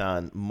based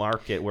on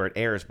market where it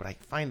airs? But I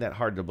find that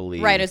hard to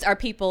believe. Right, are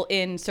people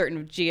in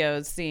certain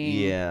geos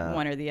seeing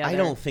one or the other? I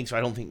don't think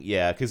so.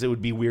 Yeah, because it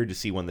would be weird to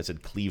see one that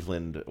said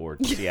Cleveland or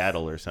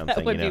Seattle or something.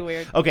 That would be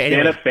weird. Okay,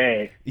 anyway. Santa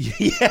Fe.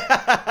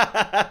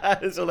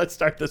 Yeah. So let's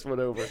start this one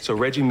over. So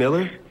Reggie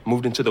Miller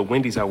moved into the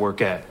Wendy's I work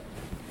at.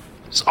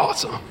 It's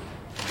awesome.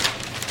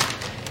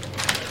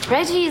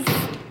 Reggie's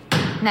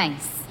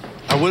nice.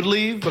 I would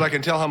leave, but I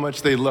can tell how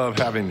much they love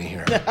having me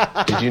here.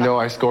 Did you know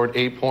I scored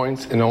 8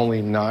 points in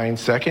only 9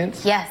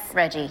 seconds? Yes,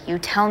 Reggie, you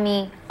tell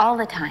me all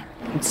the time.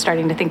 I'm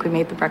starting to think we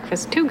made the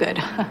breakfast too good.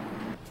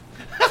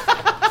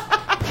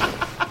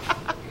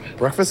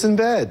 Breakfast in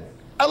bed.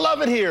 I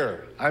love it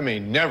here. I may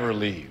never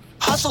leave.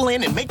 Hustle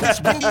in and make this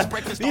Wendy's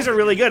breakfast. These are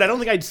really good. I don't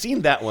think I'd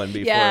seen that one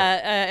before.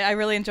 Yeah, I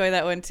really enjoy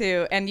that one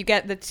too. And you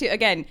get the two,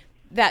 again,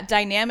 that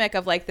dynamic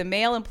of like the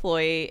male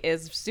employee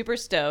is super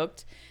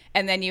stoked,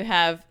 and then you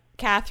have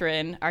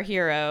Catherine, our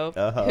hero,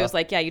 who's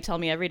like, yeah, you tell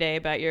me every day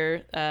about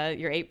your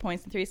 8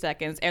 points in 3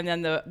 seconds. And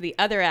then the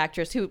other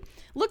actress who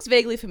looks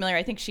vaguely familiar,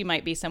 I think she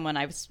might be someone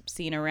I've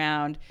seen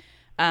around,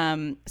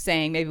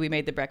 saying maybe we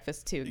made the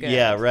breakfast too good.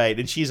 Yeah, right.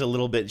 And she's a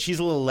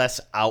little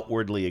less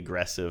outwardly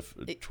aggressive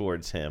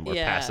towards him, or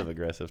passive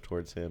aggressive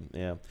towards him.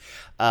 Yeah.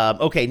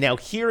 Okay, now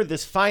here,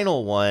 this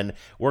final one,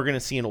 we're going to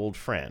see an old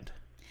friend.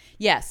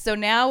 Yes. So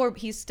now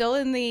he's still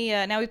in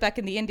the now he's back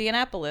in the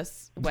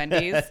Indianapolis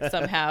Wendy's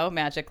somehow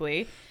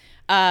magically,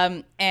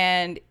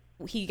 and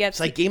he gets it's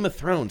like Game of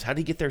Thrones. How did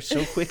he get there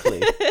so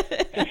quickly?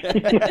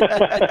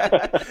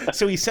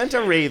 So he sent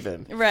a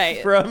raven,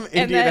 right, from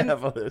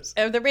Indianapolis.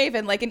 The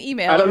raven, like an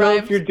email. I don't know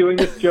if you're doing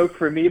this joke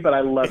for me, but I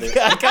love it.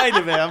 I kind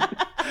of am.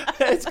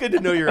 It's good to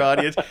know your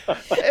audience.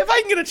 If I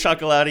can get a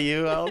chuckle out of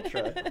you, I'll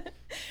try.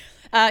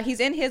 He's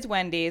in his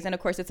Wendy's, and of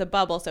course it's a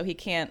bubble, so he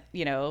can't,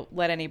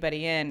 let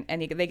anybody in.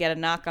 And they get a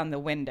knock on the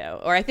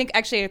window. Or I think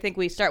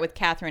we start with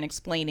Catherine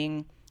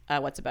explaining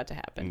what's about to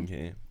happen.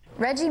 Okay.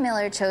 Reggie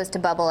Miller chose to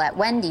bubble at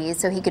Wendy's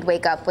so he could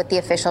wake up with the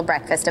official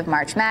breakfast of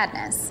March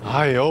Madness.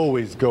 I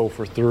always go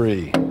for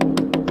 3.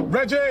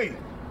 Reggie,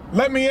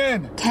 let me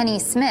in. Kenny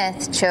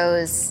Smith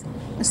chose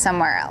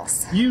somewhere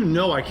else. You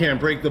know I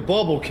can't break the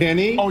bubble,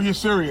 Kenny. Oh, you're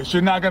serious?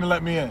 You're not gonna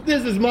let me in?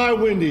 This is my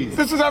Wendy's.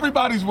 This is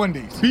everybody's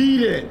Wendy's.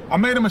 Beat it. I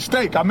made a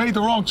mistake. I made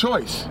the wrong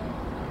choice.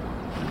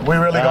 We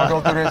really gonna go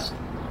through this?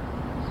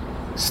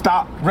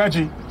 Stop,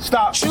 Reggie.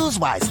 Stop. Choose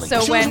wisely. So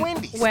Choose when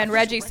Wendy's. when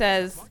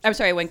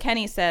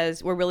Kenny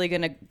says we're really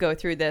going to go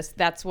through this,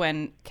 that's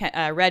when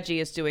Reggie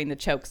is doing the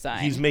choke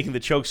sign. He's making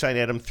the choke sign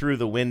at him through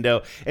the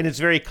window, and it's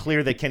very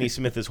clear that Kenny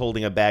Smith is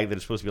holding a bag that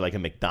is supposed to be like a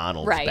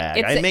McDonald's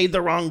bag. I made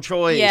the wrong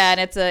choice. Yeah, and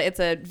it's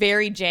a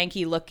very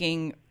janky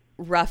looking,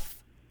 rough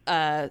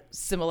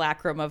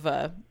simulacrum of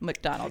a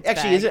McDonald's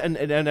Actually, bag. is it? And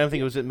I don't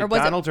think it was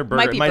McDonald's or Burger.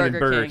 Might be it might have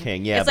been Burger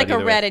King. Yeah, it's like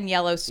but a red way. and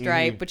yellow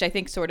stripe, which I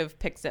think sort of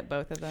picks at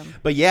both of them.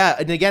 But yeah,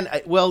 and again,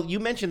 you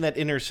mentioned that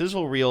in her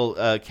sizzle reel,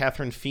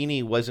 Catherine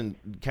Feeney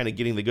wasn't kind of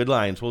getting the good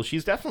lines. Well,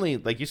 she's definitely,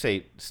 like you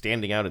say,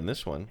 standing out in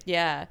this one.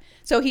 Yeah.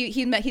 So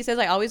he says,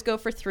 I always go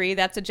for 3.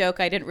 That's a joke.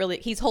 I didn't really.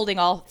 He's holding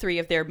all 3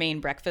 of their main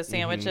breakfast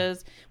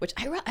sandwiches, which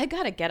I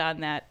gotta get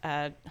on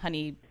that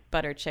honey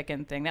butter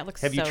chicken thing. That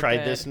looks. Have you so tried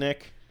good. this,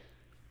 Nick?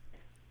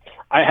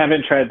 I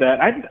haven't tried that.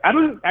 I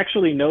don't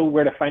actually know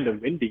where to find a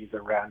Wendy's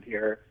around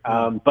here,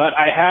 but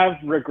I have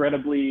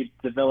regrettably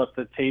developed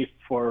a taste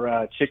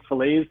for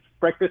Chick-fil-A's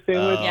breakfast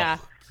sandwich. Yeah.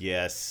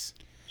 Yes.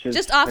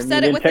 Just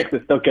offset it with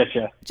Texas, they'll get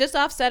you. Just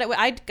offset it.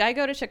 I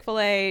go to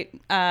Chick-fil-A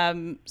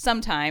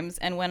sometimes,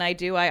 and when I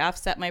do, I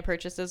offset my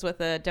purchases with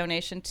a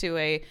donation to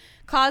a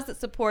cause that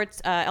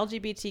supports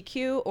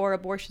LGBTQ or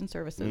abortion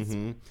services.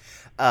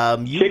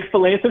 Mm-hmm.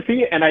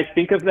 Chick-philanthropy, and I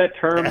think of that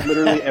term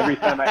literally every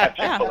time I have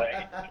Chick-fil-A.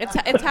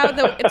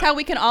 Yeah. It's how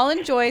we can all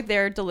enjoy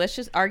their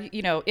delicious,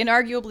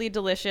 inarguably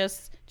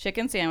delicious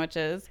chicken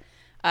sandwiches.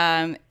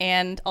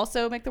 and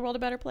also make the world a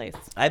better place.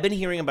 I've been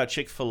hearing about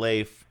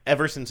Chick-fil-A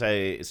ever since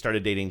I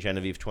started dating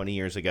Genevieve 20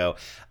 years ago.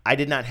 I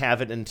did not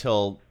have it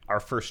until our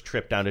first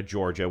trip down to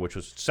Georgia, which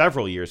was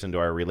several years into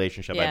our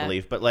relationship, I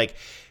believe. But like,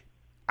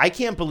 I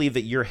can't believe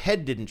that your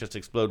head didn't just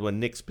explode when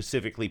Nick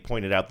specifically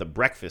pointed out the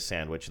breakfast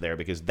sandwich there,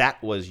 because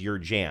that was your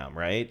jam,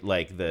 right?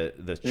 Like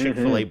the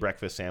Chick-fil-A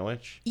breakfast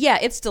sandwich. Yeah,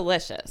 it's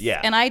delicious. Yeah.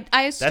 And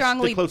I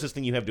strongly... That's the closest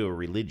thing you have to a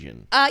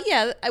religion.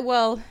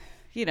 Well,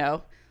 you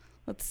know,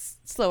 let's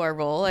slow our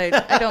roll. I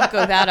don't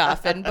go that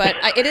often, but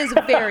it is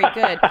very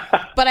good.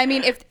 But I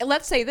mean,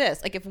 let's say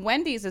this, like if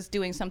Wendy's is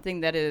doing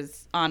something that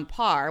is on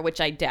par, which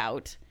I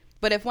doubt,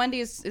 but if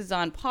Wendy's is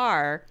on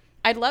par,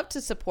 I'd love to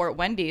support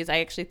Wendy's. I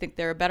actually think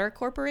they're a better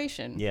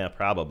corporation. Yeah,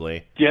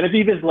 probably.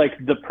 Genevieve is like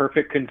the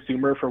perfect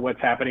consumer for what's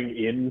happening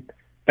in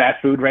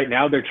fast food right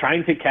now. They're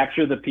trying to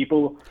capture the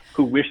people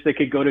who wish they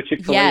could go to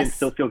Chick-fil-A and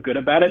still feel good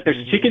about it.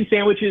 There's chicken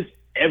sandwiches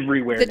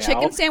everywhere now. The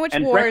chicken sandwich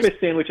and wars.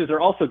 Breakfast sandwiches are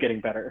also getting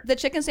better. The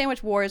chicken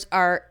sandwich wars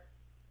are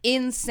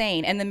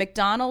insane. And the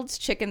McDonald's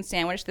chicken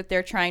sandwich that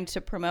they're trying to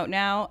promote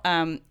now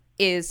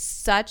is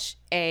such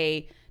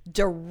a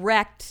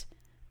direct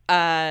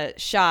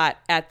shot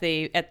at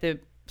the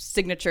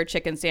signature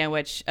chicken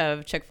sandwich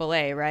of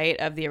Chick-fil-A, right?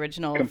 Of the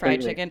original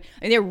fried chicken.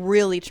 And they're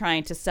really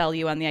trying to sell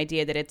you on the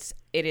idea that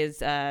it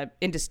is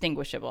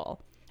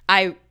indistinguishable.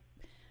 I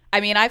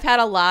mean, I've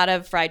had a lot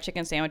of fried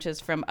chicken sandwiches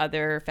from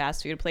other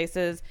fast food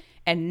places,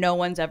 and no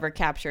one's ever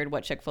captured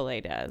what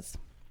Chick-fil-A does.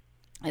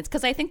 It's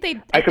because I think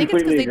it's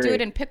because they do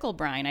it in pickle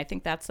brine. I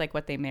think that's like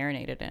what they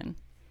marinate it in.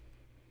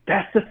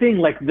 That's the thing,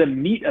 like the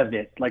meat of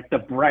it, like the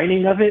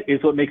brining of it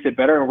is what makes it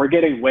better. And we're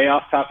getting way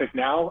off topic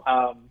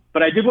now.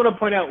 But I did want to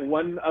point out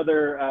one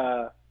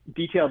other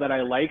detail that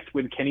I liked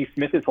when Kenny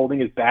Smith is holding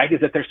his bag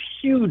is that there's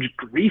huge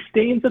grease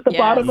stains at the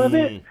bottom of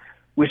it,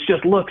 which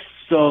just looks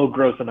so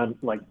gross and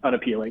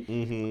unappealing.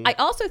 Mm-hmm. I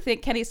also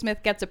think Kenny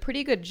Smith gets a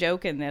pretty good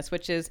joke in this,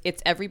 which is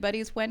it's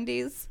everybody's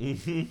Wendy's.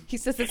 Mm-hmm. He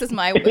says, this is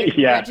my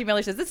Reggie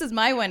Miller says, this is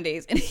my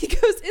Wendy's. And he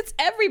goes, it's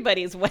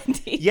everybody's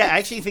Wendy's. Yeah, I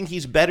actually think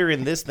he's better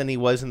in this than he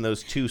was in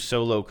those 2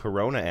 solo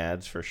Corona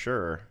ads for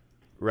sure.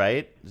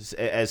 Right?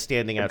 As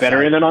standing outside.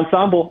 Better in an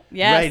ensemble.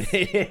 Yes.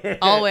 Right.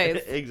 Always.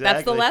 Exactly.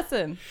 That's the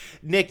lesson.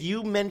 Nick,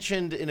 you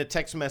mentioned in a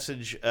text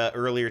message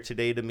earlier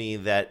today to me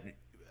that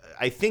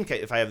I think,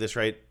 if I have this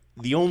right,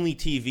 the only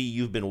TV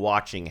you've been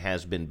watching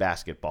has been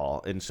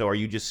basketball. And so are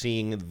you just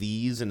seeing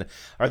these? And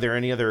are there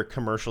any other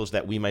commercials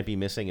that we might be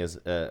missing as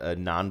a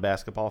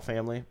non-basketball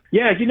family?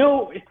 Yeah, you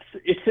know,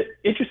 it's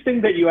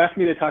interesting that you asked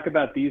me to talk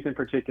about these in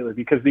particular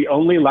because the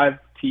only live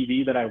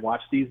TV that I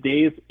watch these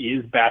days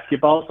is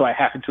basketball. So I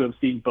happen to have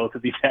seen both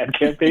of these ad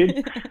campaigns.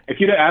 If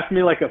you'd have asked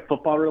me like a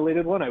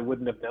football-related one, I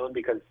wouldn't have known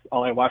because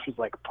all I watched was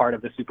like part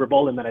of the Super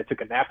Bowl and then I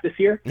took a nap this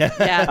year.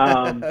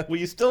 Yeah. Well,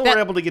 you still were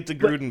able to get to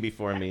Gruden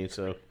before me,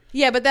 so...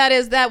 Yeah, but that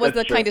was That's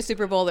the true. kind of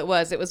Super Bowl it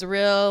was. It was a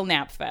real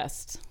nap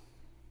fest.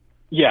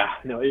 Yeah,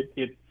 no,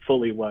 it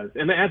fully was.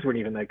 And the ads weren't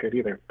even that good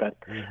either. But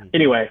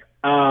anyway,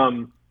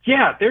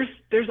 yeah,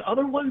 there's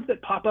other ones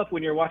that pop up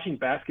when you're watching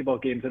basketball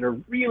games that are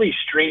really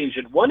strange.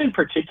 And one in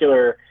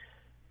particular,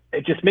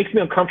 it just makes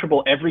me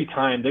uncomfortable every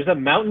time. There's a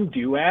Mountain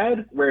Dew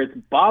ad where it's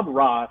Bob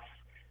Ross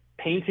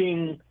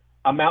painting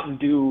a Mountain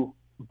Dew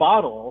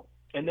bottle,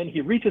 and then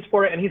he reaches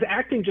for it, and he's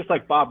acting just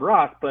like Bob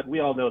Ross, but we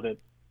all know that,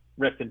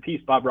 rest in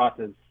peace, Bob Ross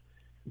is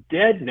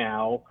dead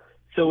now.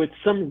 So it's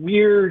some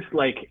weird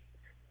like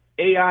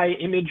AI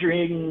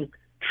imaging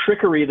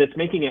trickery that's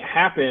making it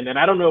happen. And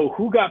I don't know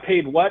who got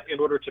paid what in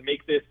order to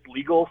make this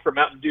legal for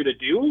Mountain Dew to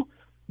do,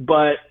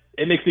 but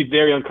it makes me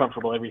very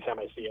uncomfortable every time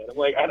I see it. I'm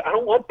like, I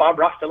don't want Bob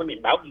Ross telling me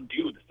Mountain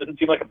Dew. This doesn't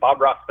seem like a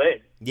Bob Ross thing.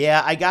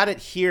 Yeah, I got it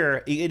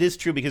here. It is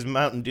true because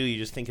Mountain Dew you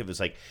just think of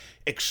as like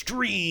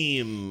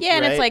extreme. Yeah,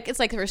 and right? it's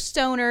like for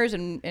stoners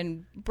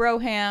and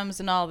brohams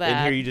and all that.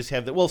 And here you just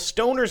have well,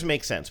 stoners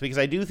make sense because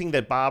I do think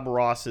that Bob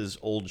Ross's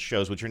old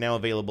shows, which are now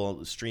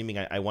available streaming,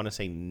 I want to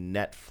say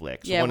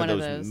Netflix, one of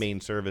those main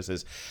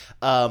services.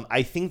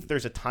 I think that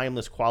there's a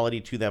timeless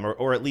quality to them,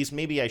 or at least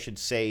maybe I should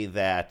say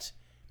that.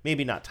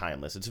 Maybe not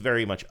timeless. It's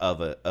very much of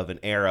an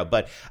era,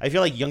 but I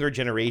feel like younger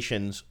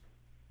generations,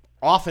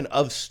 often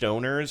of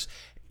stoners,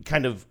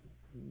 kind of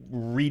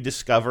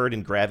rediscovered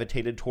and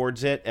gravitated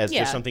towards it as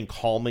just something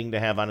calming to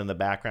have on in the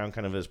background,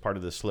 kind of as part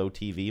of the slow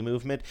TV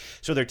movement.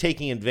 So they're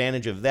taking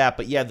advantage of that.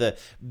 But yeah,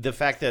 the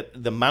fact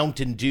that the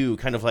Mountain Dew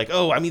kind of like,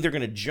 oh, I'm either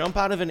going to jump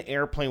out of an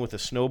airplane with a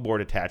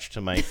snowboard attached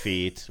to my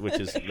feet, which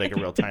is like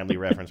a real timely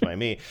reference by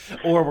me,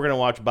 or we're going to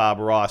watch Bob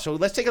Ross. So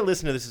let's take a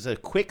listen to this. It's a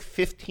quick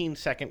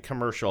 15-second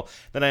commercial.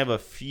 Then I have a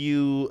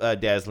few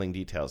dazzling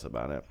details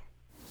about it.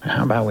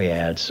 How about we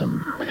add some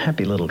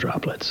happy little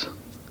droplets?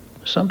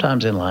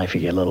 Sometimes in life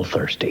you get a little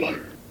thirsty,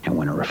 and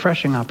when a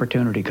refreshing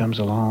opportunity comes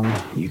along,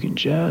 you can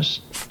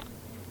just...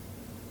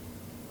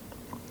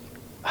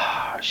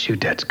 shoot,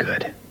 that's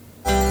good.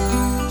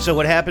 So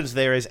what happens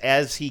there is,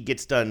 as he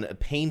gets done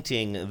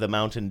painting the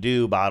Mountain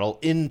Dew bottle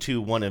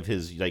into one of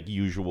his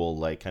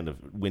usual kind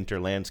of winter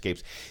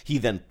landscapes, he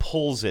then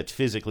pulls it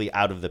physically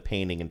out of the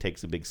painting and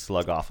takes a big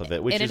slug off of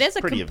it, which is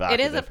pretty evocative.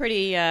 It is a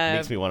pretty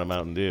makes me want a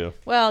Mountain Dew.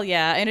 Well,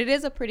 yeah, and it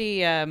is a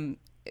pretty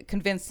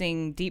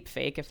convincing deep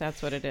fake, if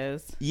that's what it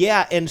is.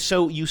 Yeah, and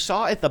so you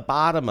saw at the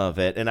bottom of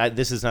it, and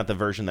this is not the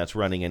version that's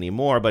running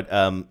anymore, but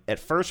at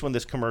first when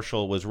this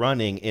commercial was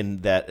running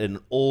in an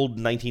old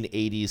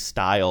 1980s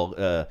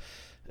style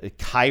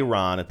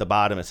Chiron at the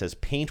bottom, it says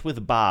Paint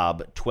with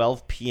Bob,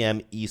 12 p.m.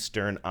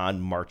 Eastern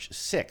on March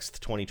 6th,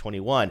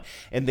 2021.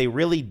 And they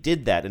really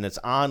did that, and it's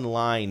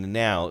online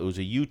now. It was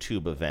a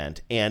YouTube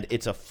event, and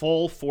it's a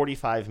full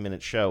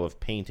 45-minute show of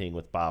painting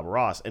with Bob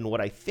Ross. And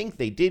what I think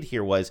they did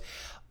here was,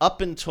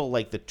 up until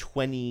the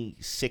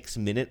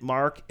 26-minute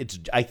mark,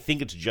 I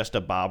think it's just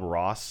a Bob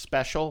Ross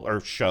special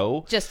or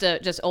show. Just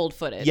old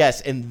footage. Yes,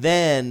 and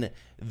then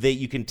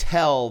you can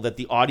tell that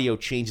the audio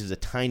changes a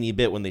tiny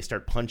bit when they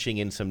start punching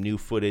in some new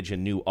footage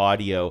and new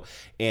audio,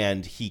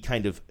 and he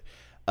kind of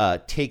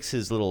takes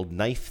his little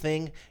knife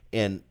thing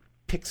and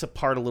picks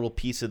apart a little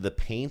piece of the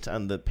paint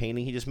on the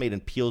painting he just made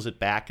and peels it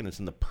back, and it's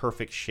in the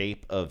perfect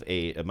shape of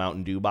a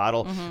Mountain Dew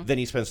bottle. Mm-hmm. Then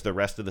he spends the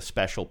rest of the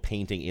special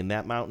painting in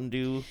that Mountain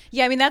Dew.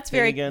 Yeah, I mean that's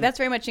very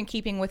much in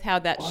keeping with how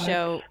that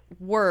show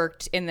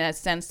worked, in the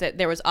sense that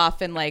there was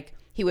often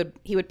he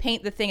would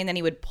paint the thing and then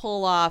he would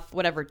pull off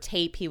whatever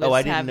tape he was having.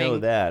 Oh, I didn't know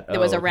that.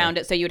 Was around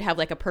it, so you'd have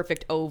a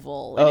perfect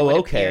oval. And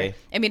okay. Appear.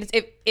 I mean,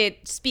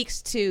 it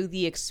speaks to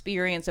the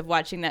experience of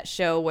watching that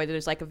show, where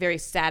there's a very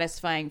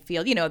satisfying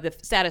feel. The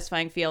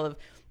satisfying feel of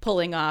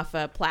pulling off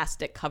a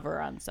plastic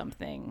cover on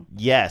something.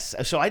 Yes.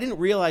 So I didn't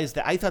realize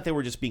that. I thought they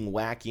were just being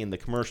wacky in the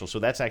commercial. So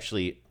that's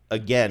actually,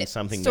 again,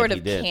 something sort that he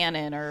of did.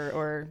 Canon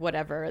or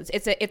whatever.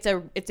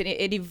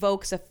 It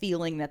evokes a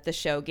feeling that the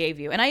show gave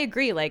you. And I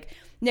agree.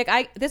 Nick,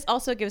 this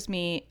also gives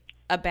me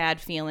a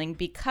bad feeling,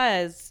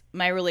 because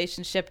my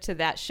relationship to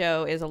that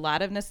show is a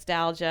lot of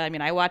nostalgia. I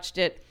mean, I watched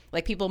it,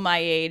 people my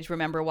age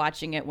remember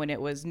watching it when it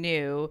was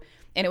new,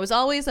 and it was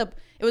always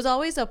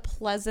a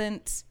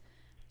pleasant,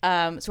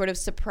 sort of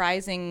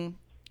surprising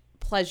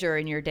pleasure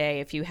in your day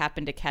if you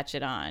happen to catch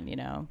it on,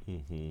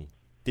 Mm-hmm.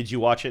 Did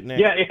you watch it, Nick?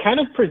 Yeah, it kind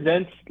of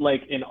presents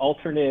an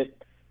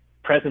alternate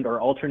present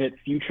or alternate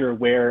future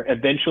where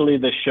eventually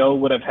the show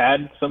would have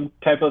had some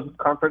type of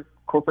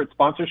corporate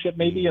sponsorship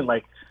maybe, and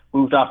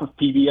moved off of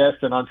PBS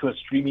and onto a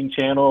streaming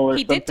channel or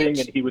something,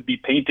 and he would be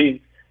painting.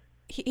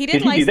 He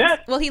did license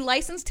that? Well, he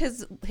licensed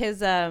his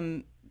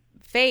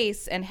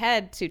face and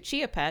head to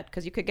Chia Pet,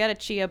 because you could get a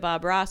Chia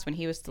Bob Ross when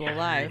he was still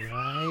alive.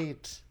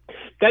 Right.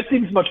 That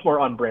seems much more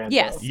on brand.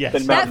 Yes.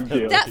 Than Mountain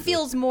Dew. That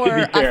feels more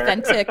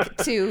authentic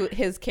to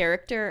his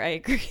character. I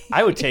agree.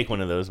 I would take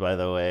one of those, by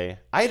the way.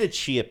 I had a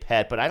Chia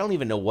Pet, but I don't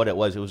even know what it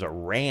was. It was a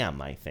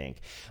ram, I think.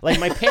 My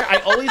parents,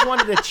 I always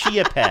wanted a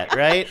Chia Pet,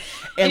 right?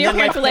 And your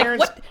parents were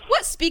like,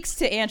 what speaks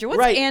to Andrew?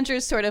 What's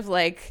Andrew's sort of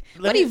what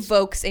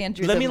evokes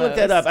Andrew Let the me most? look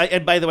that up.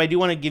 And by the way, I do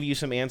want to give you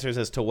some answers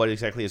as to what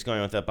exactly is going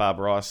on with that Bob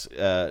Ross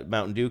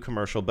Mountain Dew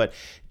commercial. But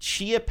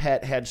Chia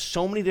Pet had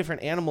so many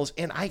different animals,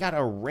 and I got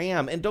a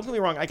ram. And don't get me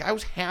wrong, I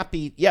was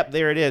happy. Yep,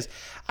 there it is.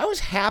 I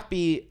was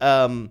happy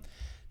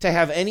to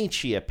have any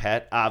Chia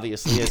Pet,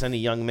 obviously, as any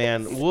young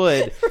man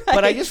would. Right.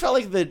 But I just felt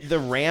like the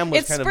ram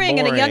was kind of boring. It's spring,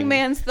 and a young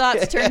man's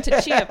thoughts turn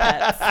to Chia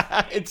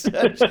Pets.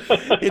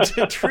 It's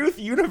a truth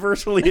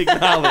universally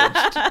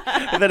acknowledged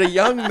that a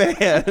young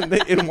man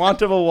in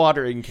want of a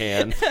watering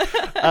can.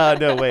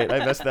 No, wait, I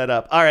messed that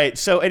up. All right,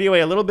 so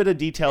anyway, a little bit of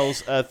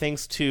details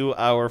thanks to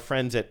our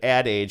friends at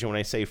Ad Age. And when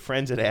I say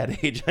friends at Ad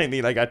Age, I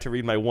mean I got to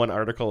read my one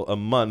article a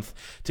month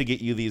to get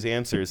you these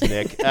answers,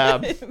 Nick.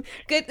 Good.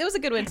 It was a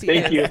good one, too.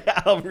 Thank you.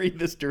 I'll read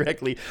this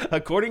directly.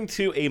 According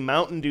to a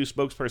Mountain Dew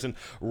spokesperson,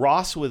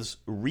 Ross was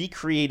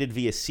recreated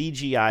via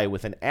CGI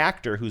with an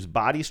actor whose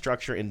body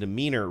structure and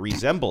demeanor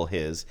resemble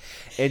his,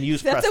 and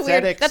used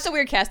prosthetics. That's a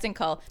weird casting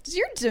call. Does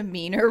your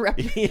demeanor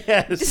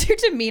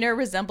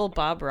resemble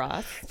Bob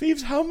Ross?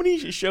 Thieves, how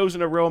many shows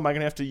in a row am I going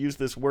to have to use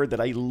this word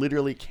that I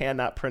literally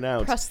cannot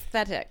pronounce?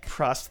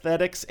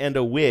 Prosthetics and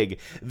a wig.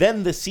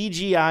 Then the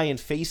CGI and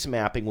face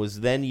mapping was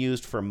then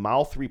used for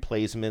mouth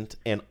replacement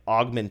and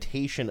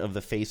augmentation of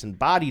the face and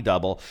body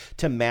double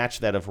to match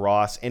that of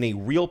Ross, and a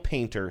real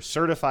painter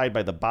certified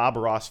by the Bob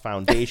Ross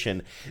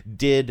Foundation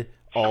did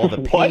all the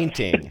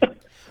painting.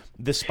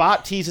 The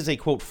spot teases a,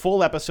 quote,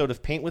 full episode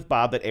of Paint with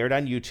Bob that aired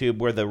on YouTube,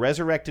 where the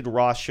resurrected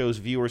Ross shows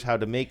viewers how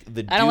to make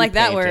the I don't like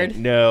that painting. word.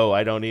 No,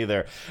 I don't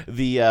either.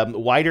 The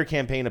wider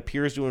campaign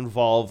appears to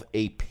involve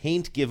a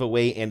paint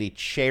giveaway and a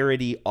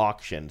charity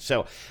auction.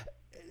 So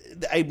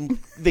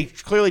they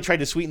clearly tried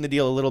to sweeten the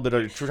deal a little bit,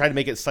 or try to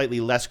make it slightly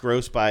less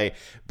gross by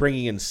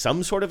bringing in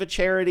some sort of a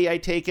charity, I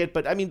take it.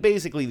 But I mean,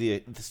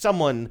 basically,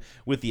 someone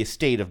with the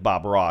estate of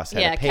Bob Ross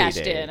had a payday.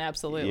 Cashed in,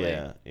 absolutely.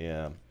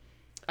 Yeah.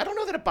 I don't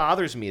know that it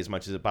bothers me as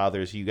much as it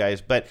bothers you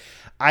guys, but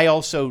I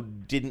also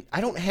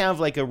I don't have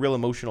like a real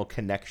emotional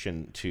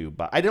connection to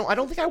Bob. I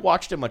don't think I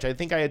watched it much. I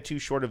think I had too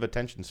short of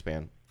attention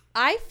span.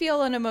 I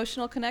feel an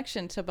emotional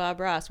connection to Bob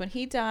Ross. When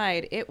he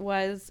died, it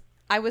was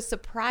was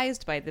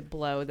surprised by the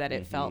blow that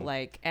it felt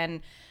like,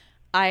 and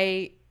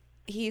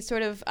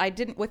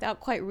without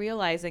quite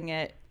realizing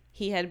it,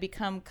 he had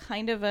become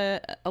kind of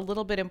a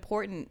little bit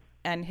important,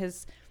 and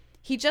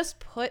he just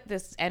put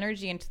this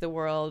energy into the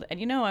world. And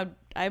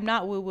I'm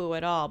not woo-woo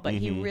at all, but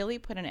he really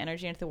put an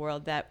energy into the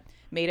world that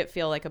made it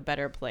feel like a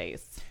better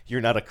place.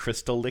 You're not a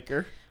crystal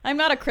licker? I'm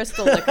not a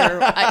crystal licker.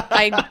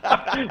 I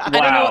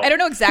don't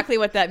know exactly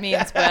what that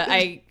means, but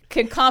I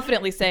can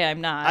confidently say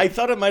I'm not. I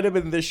thought it might have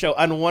been this show.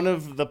 On one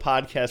of the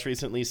podcasts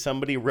recently,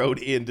 somebody wrote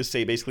in to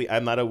say basically,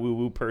 I'm not a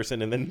woo-woo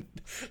person. And then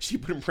she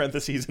put in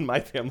parentheses, in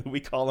my family, we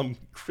call them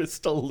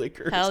crystal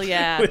lickers. Hell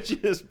yeah. Which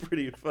is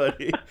pretty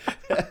funny.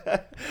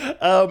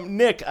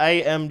 Nick, I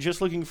am just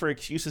looking for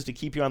excuses to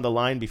keep you on the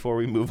line before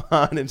we move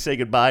on and say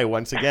goodbye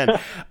once again.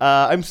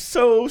 I'm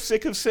so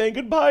sick of saying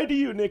goodbye to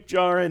you, Nick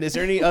Jarin.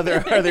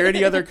 Are there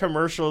any other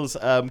commercials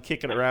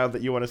kicking around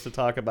that you want us to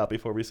talk about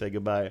before we say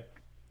goodbye?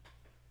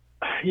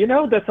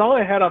 That's all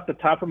I had off the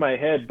top of my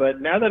head.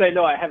 But now that I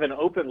know I have an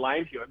open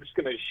line to you, I'm just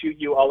going to shoot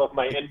you all of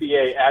my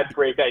NBA ad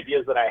break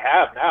ideas that I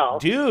have now.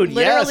 Dude,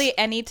 Literally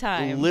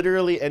anytime.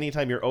 Literally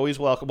anytime. You're always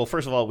welcome. Well,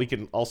 first of all, we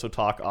can also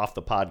talk off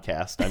the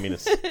podcast. I mean,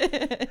 it's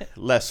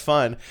less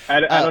fun. I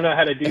don't know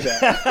how to do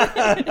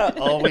that.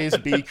 Always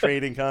be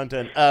creating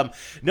content.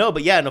 No,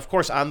 but yeah, and of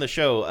course on the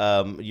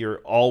show, you're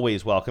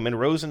always welcome. And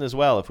Rosen as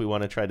well, if we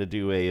want to try to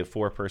do a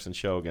 4-person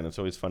show again. It's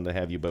always fun to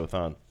have you both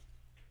on.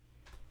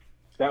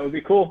 That would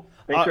be cool.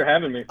 Thanks for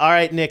having me. All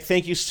right, Nick,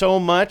 thank you so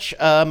much.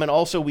 And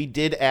also, we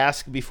did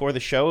ask before the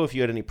show if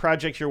you had any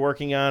projects you're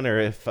working on or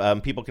if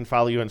people can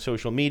follow you on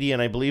social media.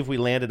 And I believe we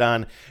landed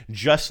on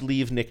just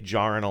leave Nick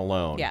Jarin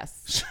alone.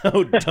 Yes.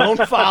 So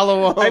don't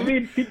follow him. I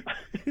mean,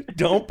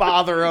 don't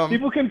bother him.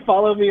 People can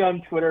follow me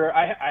on Twitter.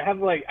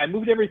 I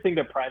moved everything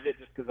to private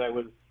just because I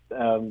was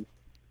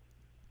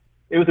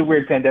it was a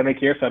weird pandemic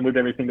here, so I moved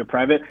everything to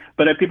private.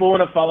 But if people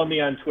want to follow me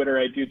on Twitter,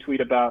 I do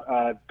tweet about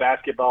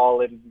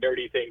basketball and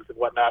nerdy things and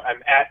whatnot.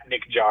 I'm at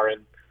Nick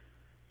Jarin.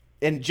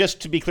 And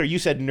just to be clear, you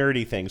said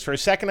nerdy things. For a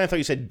second, I thought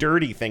you said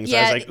dirty things.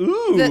 Yeah, I was like,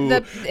 ooh,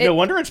 no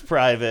wonder it's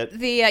private.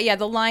 The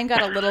line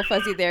got a little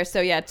fuzzy there. So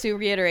yeah, to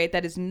reiterate,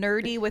 that is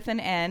nerdy with an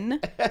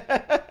N.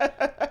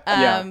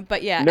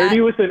 But yeah,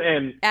 nerdy with an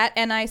N. At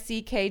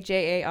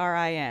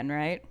NickJarin,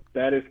 right?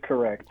 That is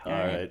correct. All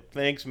right.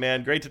 Thanks,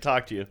 man. Great to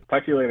talk to you.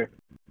 Talk to you later.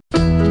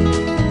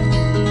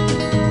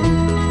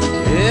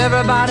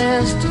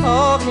 Everybody's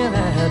talking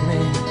at me.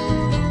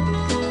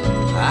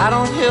 I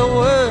don't hear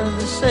words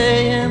they're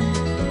saying,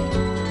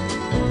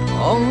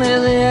 only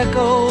the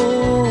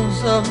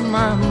echoes of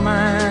my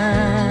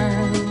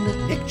mind.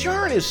 Nick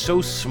Jarin is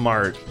so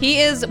smart.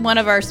 He is one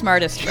of our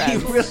smartest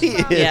friends. He really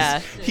is. Yeah.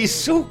 He's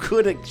so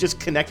good at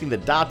just connecting the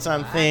dots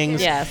on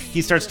things. Yes.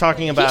 He starts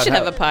talking about He should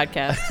have a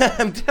podcast.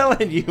 I'm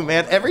telling you,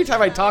 man, every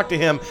time I talk to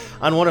him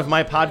on one of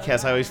my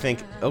podcasts, I always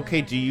think,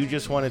 okay, do you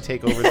just want to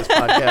take over this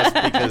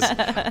podcast? Because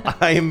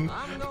I'm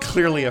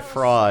clearly a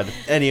fraud.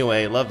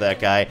 Anyway, love that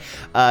guy.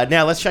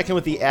 Now, let's check in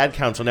with the ad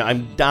council. Now,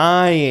 I'm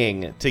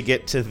dying to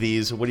get to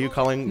these, what are you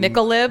calling?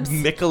 Michelibs.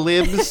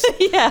 Michelibs?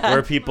 Yeah.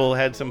 Where people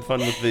had some fun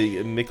with the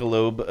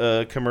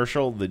Michelob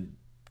commercial, the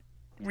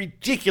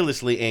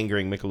ridiculously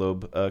angering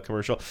Michelob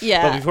commercial.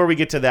 Yeah. But before we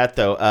get to that,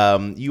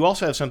 though, you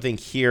also have something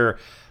here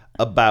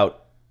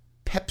about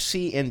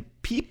Pepsi and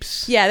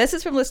Peeps. Yeah, this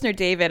is from listener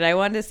David. I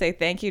wanted to say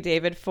thank you,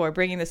 David, for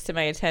bringing this to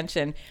my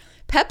attention.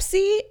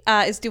 Pepsi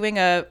is doing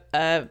a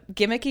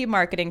gimmicky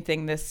marketing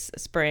thing this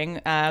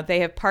spring. They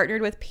have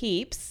partnered with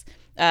Peeps.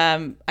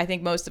 I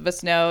think most of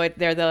us know it.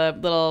 They're the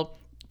little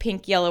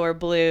pink, yellow, or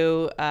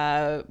blue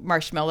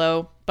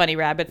marshmallow bunny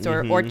rabbits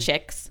or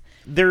chicks.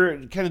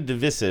 They're kind of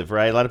divisive,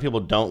 right? A lot of people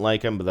don't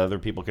like them, but other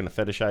people can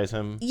fetishize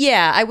them.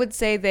 Yeah, I would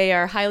say they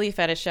are highly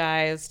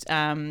fetishized.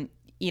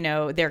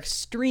 They're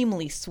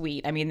extremely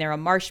sweet. I mean, they're a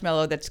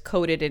marshmallow that's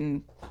coated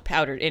in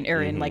powdered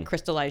in like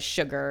crystallized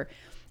sugar.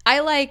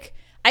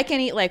 I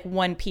can eat like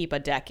one peep a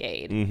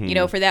decade.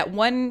 For that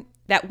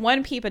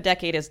one peep a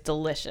decade is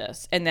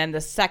delicious, and then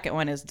the second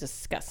one is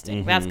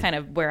disgusting. That's kind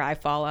of where I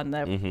fall on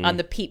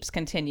the Peeps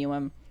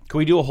continuum. Can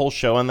we do a whole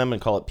show on them and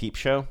call it Peep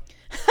Show?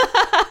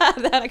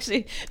 That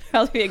actually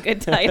probably be a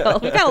good title.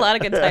 We've got a lot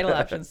of good title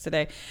options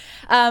today.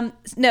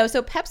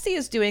 So Pepsi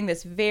is doing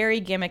this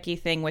very gimmicky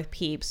thing with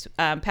Peeps.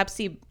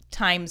 Pepsi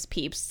times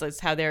Peeps is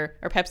how or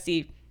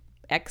Pepsi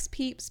X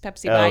Peeps,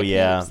 Pepsi by Peeps. Oh,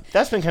 yeah.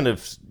 That's been kind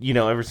of,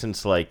 ever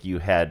since like you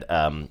had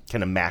kind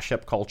of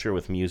mashup culture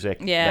with music.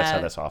 Yeah. That's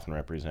how that's often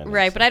represented.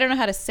 Right, so. But I don't know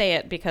how to say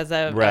it because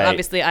of,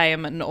 obviously I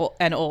am an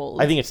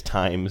old. I think it's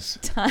times.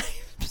 Times.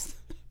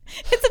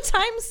 It's a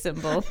times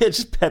symbol.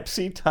 It's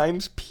Pepsi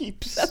times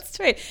Peeps. That's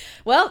right.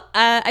 Well,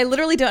 I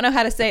literally don't know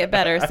how to say it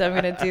better, so I'm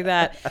going to do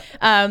that.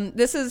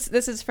 This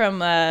is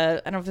from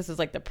I don't know if this is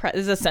like this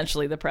is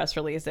essentially the press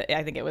release.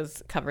 I think it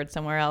was covered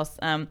somewhere else.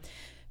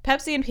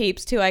 Pepsi and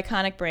Peeps, two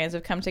iconic brands,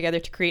 have come together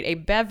to create a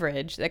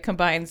beverage that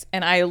combines,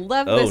 and I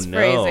love this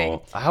phrasing.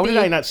 How did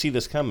I not see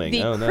this coming?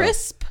 The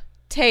crisp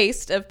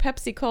taste of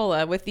Pepsi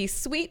Cola with the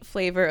sweet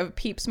flavor of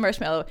Peeps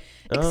marshmallow.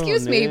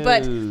 Excuse me,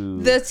 but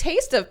the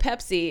taste of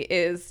Pepsi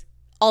is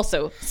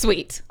Also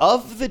sweet.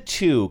 Of the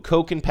two,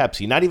 Coke and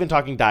Pepsi, not even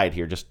talking diet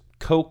here, just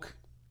Coke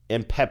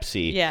and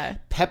Pepsi. Yeah.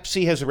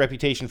 Pepsi has a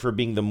reputation for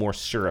being the more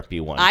syrupy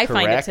one, I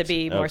correct? find it to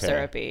be more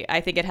syrupy.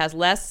 I think it has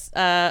less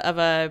of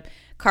a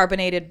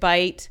carbonated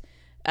bite.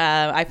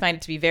 I find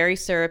it to be very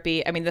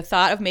syrupy. I mean, the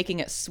thought of making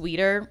it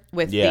sweeter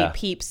with the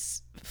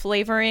Peeps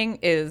flavoring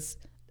is,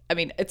 I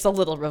mean, it's a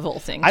little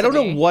revolting. I don't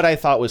know what I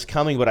thought was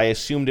coming, but I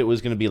assumed it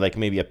was going to be like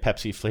maybe a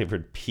Pepsi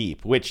flavored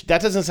Peep, which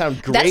that doesn't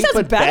sound great,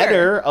 but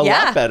better. A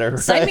lot better. Right?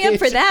 Sign me up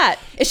for that.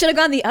 It should have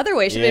gone the other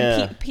way. It should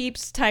have been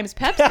Peeps times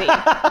Pepsi.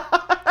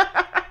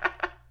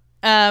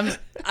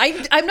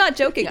 I'm not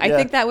joking. I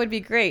think that would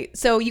be great.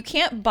 So you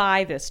can't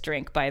buy this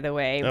drink, by the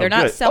way. They're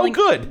not selling.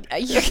 Oh, good.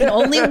 You can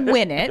only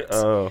win it.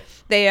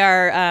 They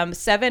are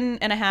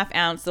 7.5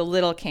 ounce, the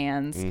little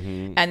cans,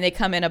 and they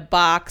come in a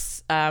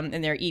box,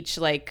 and they're each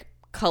like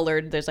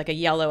colored. There's like a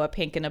yellow, a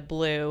pink, and a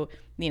blue.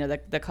 You know,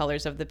 the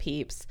colors of the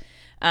Peeps.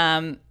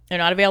 They're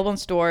not available in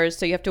stores,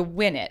 so you have to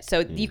win it.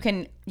 So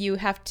you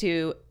have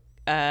to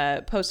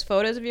post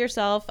photos of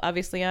yourself,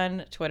 obviously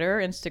on Twitter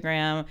or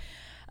Instagram.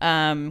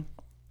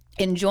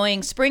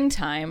 Enjoying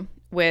springtime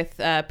with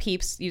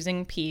Peeps,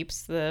 using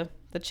Peeps, the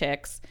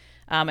chicks,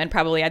 and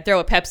probably I'd throw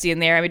a Pepsi in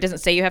there. I mean, it doesn't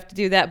say you have to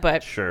do that,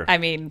 but sure. I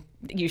mean,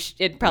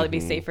 it'd probably be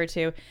safer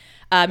too.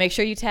 Make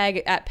sure you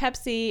tag at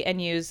Pepsi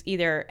and use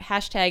either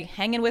hashtag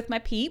hanging with my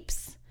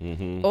Peeps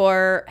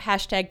or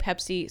hashtag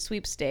Pepsi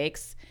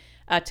sweepstakes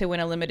to win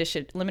a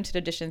limited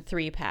edition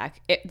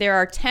 3-pack. There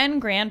are 10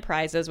 grand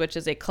prizes, which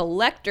is a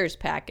collector's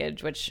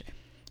package, which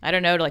I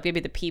don't know, like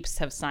maybe the Peeps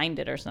have signed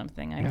it or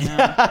something. I don't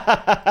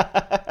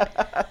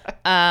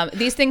know.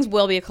 These things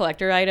will be a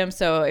collector item,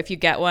 so if you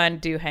get one,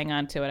 do hang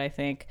on to it, I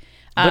think.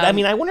 But I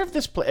mean, I wonder if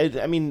this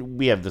I mean,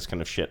 we have this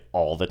kind of shit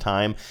all the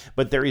time,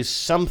 but there is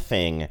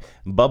something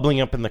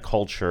bubbling up in the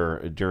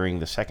culture during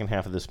the second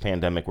half of this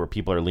pandemic where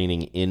people are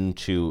leaning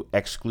into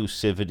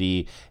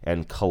exclusivity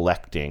and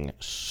collecting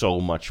so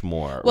much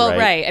more. Well,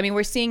 right. I mean,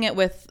 we're seeing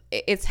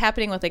it's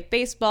happening with like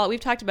baseball. We've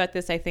talked about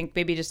this, I think,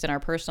 maybe just in our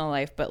personal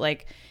life, but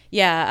like,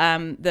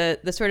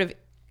 the sort of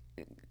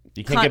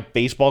you can't get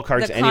baseball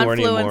cards anywhere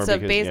anymore. The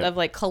confluence of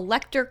like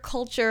collector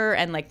culture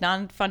and like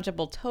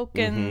non-fungible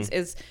tokens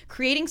is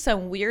creating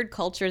some weird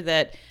culture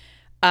that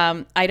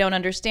I don't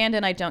understand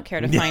and I don't care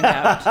to find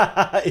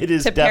out. It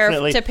is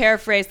definitely to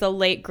paraphrase the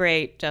late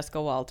great Jessica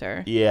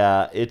Walter.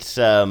 Yeah, it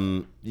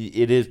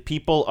is.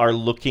 People are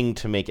looking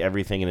to make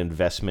everything an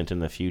investment in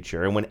the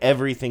future, and when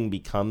everything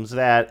becomes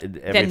that,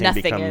 everything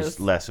becomes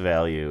less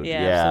value.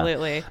 Yeah,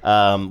 absolutely.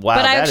 Wow,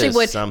 but I actually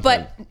would.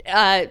 Something.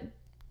 But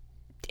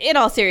in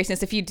all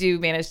seriousness, if you do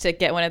manage to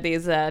get one of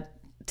these,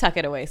 tuck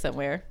it away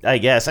somewhere. I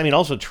guess. I mean,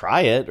 also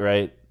try it,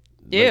 right?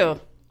 Ew.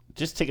 Like,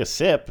 just take a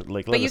sip.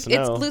 Like, let us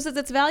know. It loses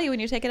its value when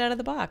you take it out of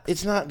the box.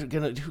 It's not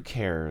gonna. Who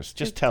cares?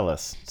 Just tell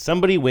us.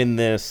 Somebody win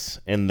this,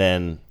 and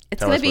then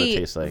tell us what it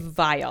tastes like. It's gonna be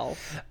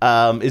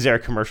vile. Is there a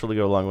commercial to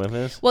go along with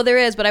this? Well, there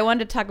is, but I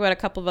wanted to talk about a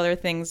couple of other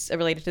things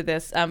related to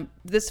this.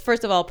 This,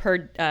 first of all,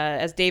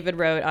 as David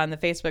wrote on the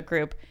Facebook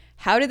group,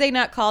 how did they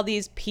not call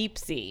these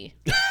Peepsy?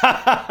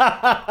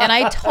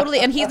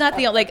 And he's not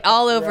the, like,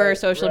 all over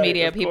social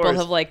media, people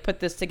have, like, put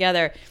this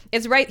together.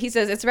 It's right, he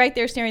says, it's right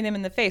there staring them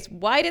in the face.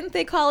 Why didn't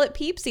they call it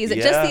Peepsy? Is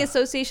it just the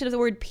association of the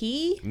word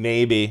pee?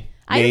 Maybe.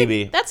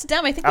 That's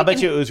dumb. I think I'll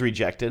bet you it was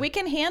rejected. We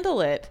can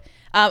handle it.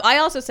 I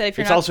also said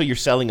it's also you're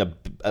selling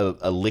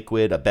a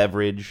liquid, a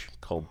beverage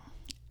called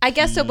I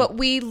guess so, but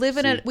we live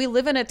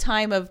in a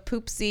time of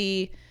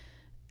poopsy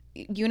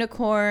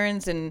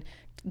unicorns and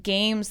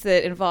games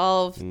that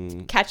involve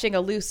catching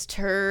a loose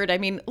turd. I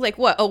mean, like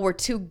what? Oh, we're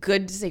too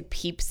good to say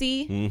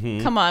Peepsy?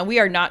 Mm-hmm. Come on,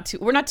 we're not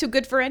too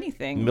good for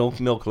anything.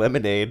 Milk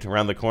lemonade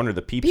around the corner.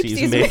 The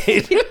Peepsy's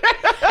made.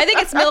 I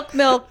think it's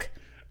milk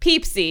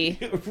Peepsy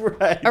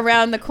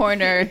around the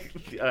corner.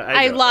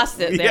 I lost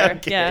it there.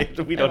 Yeah,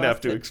 we don't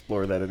have to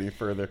explore that any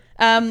further.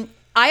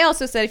 I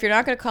also said if you're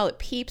not going to call it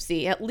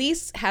Peepsy, at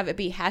least have it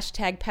be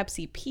hashtag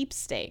Pepsi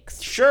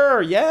Peepstakes.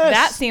 Sure, yes.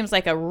 That seems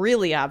like a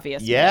really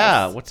obvious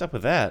miss. What's up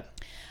with that?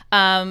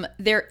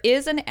 There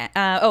is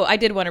I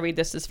did want to read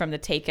this. This is from the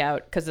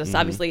Takeout, because this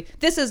obviously,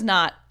 this is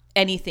not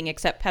anything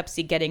except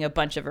Pepsi getting a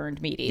bunch of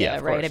earned media,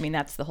 right? Course. I mean,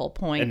 that's the whole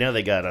point. And now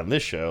they got on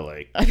this show,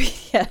 like... I mean,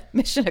 yeah,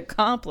 mission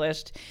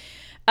accomplished.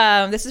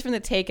 This is from the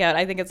Takeout.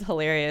 I think it's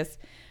hilarious.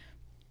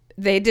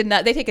 They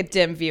take a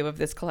dim view of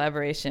this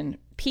collaboration.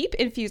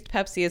 Peep-infused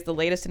Pepsi is the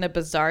latest in a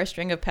bizarre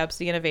string of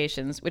Pepsi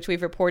innovations, which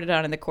we've reported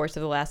on in the course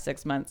of the last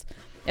 6 months.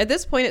 At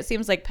this point, it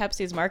seems like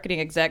Pepsi's marketing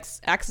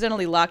execs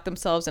accidentally locked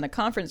themselves in a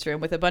conference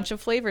room with a bunch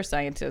of flavor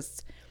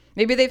scientists.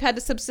 Maybe they've had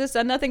to subsist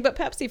on nothing but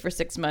Pepsi for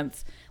 6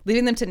 months,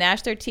 leaving them to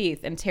gnash their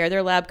teeth and tear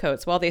their lab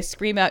coats while they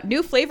scream out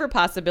new flavor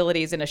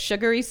possibilities in a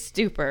sugary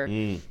stupor.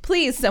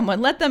 Please,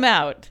 someone, let them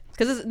out.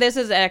 Because this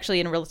is actually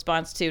in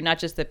response to not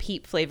just the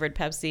Peep-flavored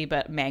Pepsi,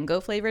 but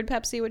mango-flavored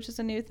Pepsi, which is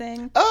a new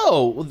thing.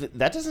 Oh, well,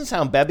 that doesn't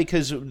sound bad,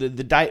 because the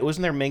diet,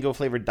 wasn't there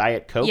mango-flavored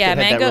Diet Coke that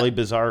had that really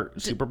bizarre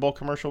Super Bowl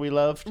commercial we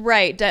loved?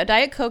 Right.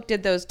 Diet Coke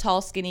did those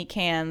tall, skinny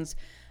cans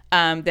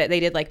that they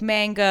did like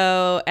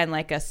mango and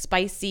like a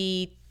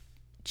spicy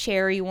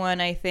cherry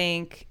one, I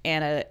think,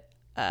 and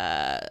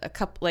a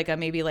cup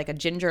maybe a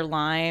ginger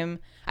lime.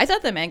 I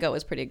thought the mango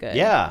was pretty good.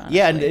 Yeah, honestly.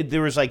 yeah, and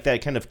there was like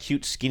that kind of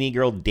cute skinny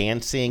girl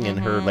dancing in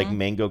her like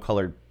mango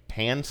colored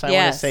pants. I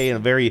want to say, in a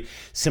very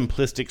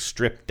simplistic,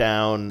 stripped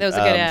down that was a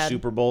good ad.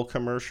 Super Bowl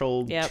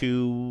commercial.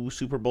 2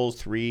 Super Bowls,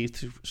 3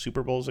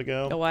 Super Bowls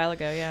ago. A while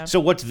ago, yeah. So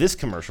what's this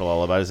commercial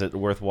all about? Is it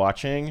worth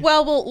watching?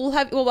 Well,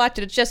 we'll watch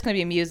it. It's just going to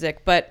be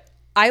music, but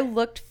I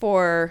looked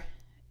for,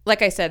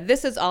 like I said,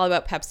 this is all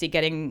about Pepsi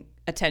getting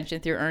attention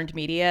through earned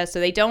media.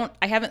 So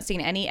I haven't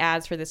seen any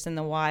ads for this in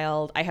the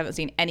wild. I haven't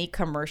seen any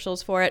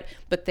commercials for it,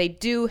 but they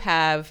do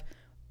have,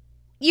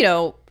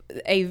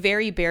 a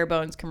very bare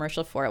bones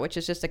commercial for it, which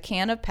is just a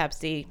can of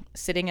Pepsi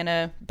sitting in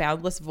a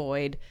boundless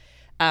void,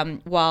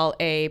 while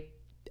a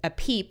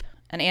peep,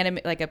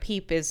 a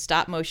peep is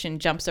stop motion,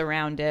 jumps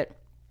around it.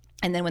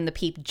 And then when the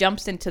peep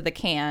jumps into the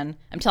can,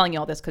 I'm telling you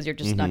all this because you're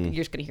just going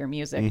to hear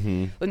music.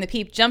 When the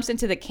peep jumps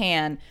into the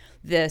can,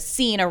 the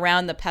scene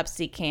around the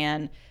Pepsi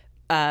can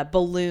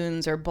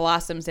balloons or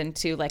blossoms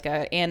into like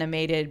a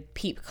animated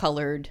peep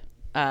colored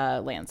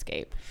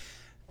landscape.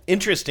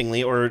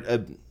 Interestingly, or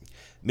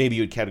maybe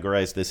you would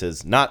categorize this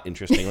as not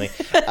interestingly.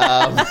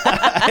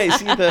 I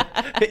see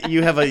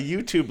you have a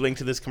YouTube link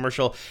to this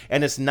commercial,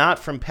 and it's not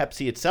from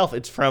Pepsi itself.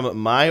 It's from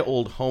my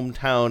old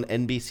hometown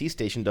NBC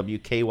station,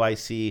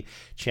 WKYC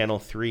Channel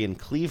 3 in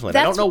Cleveland.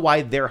 I don't know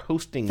why they're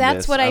hosting this.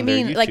 That's what I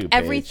mean. Like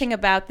everything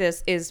about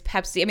this is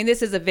Pepsi. I mean,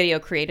 this is a video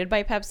created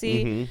by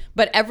Pepsi,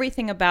 but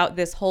everything about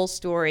this whole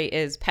story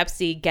is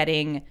Pepsi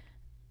getting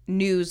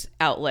news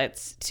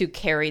outlets to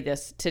carry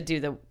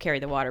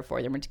the water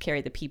for them, or to carry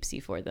the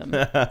Peepsy for them.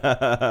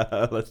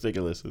 Let's take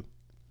a listen.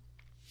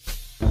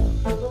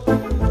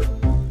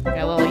 Got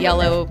a little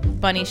yellow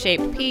bunny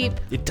shaped peep.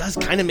 It does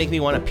kind of make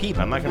me want to peep,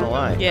 I'm not gonna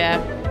lie.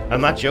 Yeah,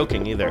 I'm not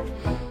joking either.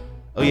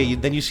 Oh yeah,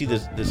 then you see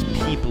this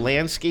peep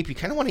landscape. You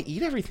kind of want to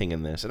eat everything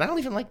in this, and I don't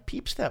even like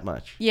peeps that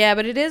much. Yeah,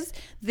 but it is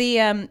the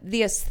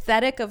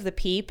aesthetic of the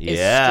peep is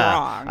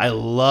strong. I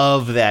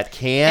love that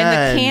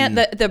can. And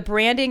the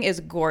branding is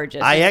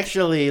gorgeous. I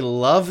actually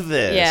love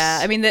this. Yeah,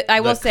 I mean, I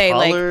will say,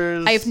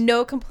 colors. I have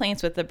no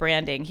complaints with the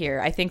branding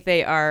here. I think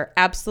they are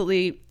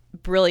absolutely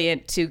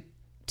brilliant to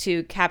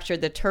capture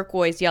the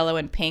turquoise, yellow,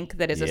 and pink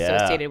that is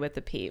associated with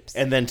the peeps.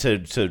 And then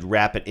to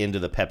wrap it into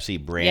the Pepsi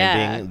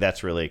branding,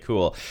 that's really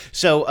cool.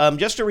 So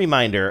just a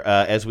reminder,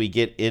 as we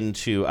get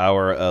into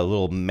our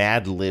little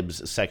Mad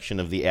Libs section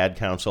of the Ad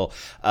Council,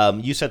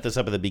 you set this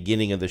up at the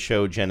beginning of the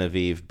show,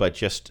 Genevieve, but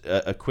just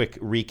a quick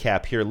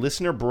recap here.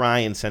 Listener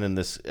Brian sent in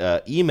this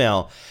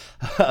email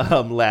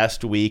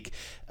last week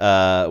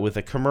with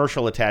a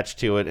commercial attached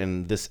to it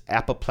and this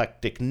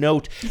apoplectic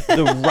note.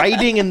 The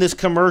writing in this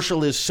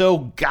commercial is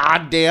so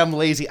goddamn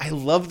lazy. I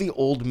love the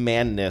old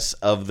manness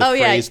of the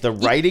phrase. The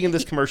writing in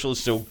this commercial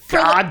is so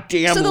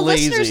goddamn lazy. So the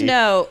listeners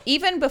know,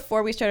 even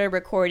before we started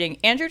recording,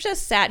 Andrew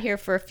just sat here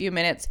for a few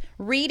minutes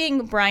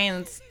reading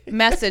Brian's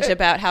message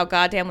about how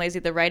goddamn lazy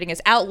the writing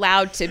is out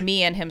loud to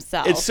me and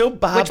himself. It's so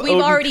Bob Which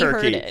we've already Odenkirk-y.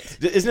 heard it.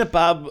 Isn't it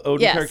Bob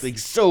Odenkirk? Yes. Like,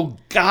 so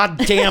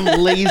goddamn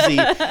lazy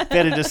that I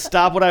had to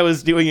stop what I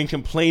was doing and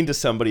complain to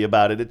somebody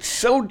about it. It's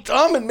so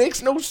dumb. It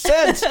makes no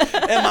sense.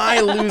 Am I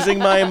losing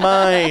my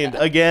mind?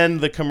 Again,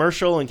 the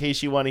commercial, in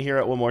case you want to hear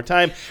it one more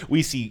time,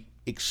 we see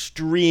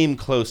extreme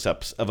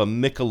close-ups of a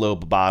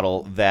Michelob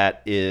bottle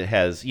that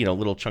has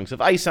little chunks of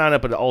ice on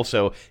it, but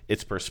also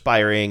it's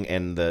perspiring,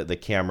 and the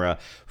camera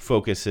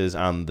focuses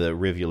on the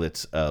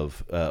rivulets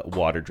of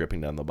water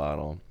dripping down the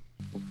bottle.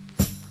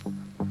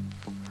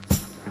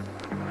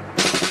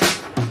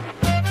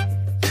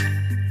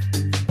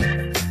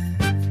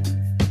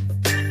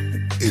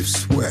 If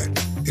sweat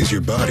is your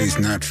body's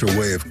natural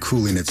way of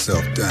cooling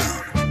itself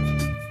down,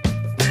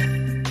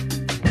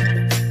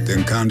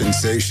 then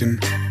condensation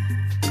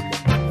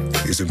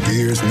is a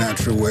beer's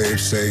natural way of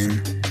saying,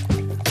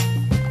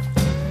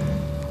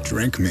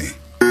 drink me.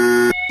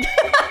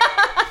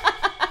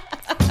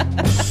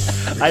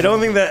 I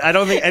don't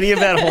think any of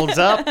that holds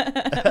up.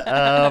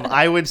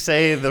 I would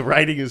say the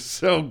writing is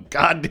so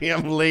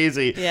goddamn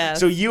lazy. Yes.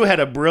 So you had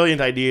a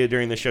brilliant idea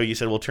during the show. You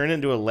said, we'll turn it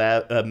into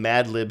a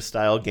Mad Lib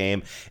style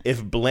game.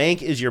 If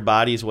blank is your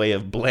body's way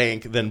of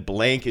blank, then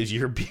blank is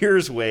your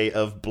beer's way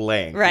of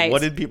blank. Right.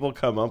 What did people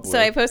come up with? So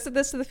I posted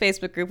this to the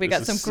Facebook group. We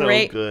got some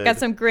great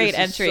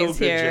entries good,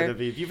 here.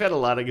 Genevieve. You've had a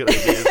lot of good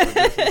ideas, but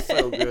this is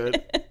so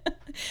good.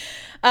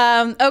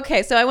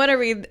 Okay, so I want to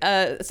read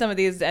some of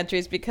these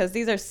entries because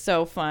these are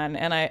so fun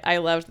and I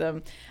loved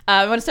them.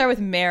 I want to start with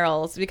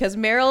Meryl's because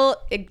Meryl,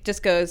 it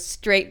just goes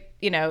straight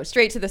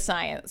to the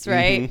science,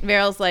 right? Mm-hmm.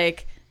 Meryl's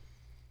like,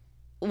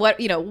 what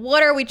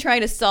are we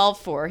trying to solve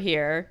for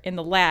here in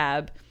the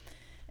lab?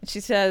 And she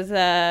says,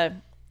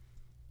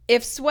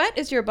 if sweat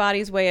is your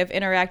body's way of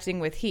interacting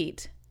with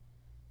heat,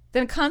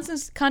 then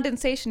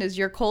condensation is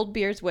your cold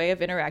beer's way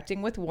of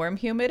interacting with warm,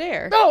 humid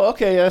air. Oh,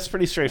 okay. That's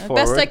pretty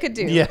straightforward. Best I could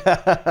do.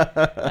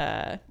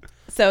 Yeah.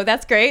 So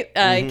that's great.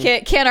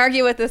 Can't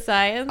argue with the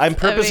science. I'm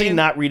purposely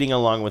not reading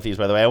along with these,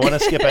 by the way. I want to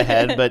skip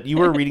ahead, but you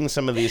were reading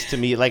some of these to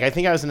me. Like, I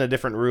think I was in a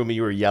different room and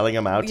you were yelling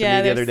them out to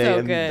me the other day,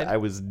 and good. I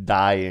was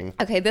dying.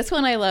 Okay, this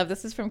one I love.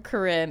 This is from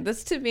Corinne.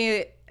 This, to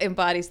me,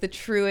 embodies the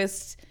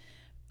truest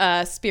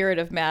spirit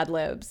of Mad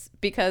Libs,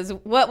 because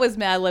what was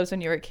Mad Libs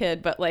when you were a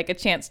kid but like a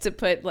chance to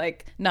put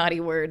like naughty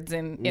words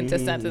into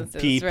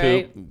sentences, Pee,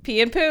 right? poop.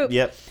 Pee and poop.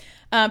 Yep.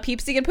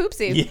 Peepsy and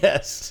poopsy.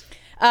 Yes.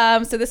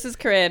 So this is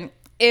Corinne.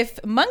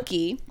 If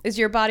monkey is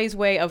your body's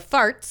way of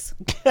farts,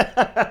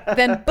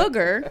 then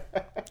booger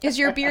is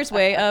your beer's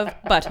way of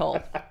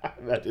butthole.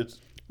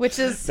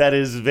 That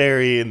is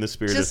very in the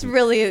spirit just of...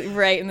 really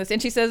right in this.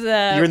 And she says...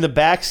 you're in the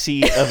back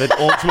seat of an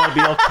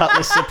Oldsmobile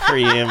Cutlass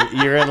Supreme.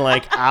 You're in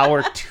like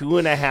hour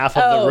 2.5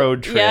 of the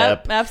road trip.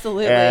 Yep,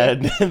 absolutely.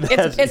 And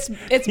it's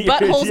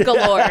buttholes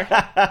galore.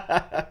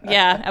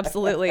 Yeah,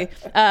 absolutely.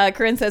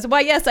 Corinne says, why,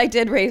 yes, I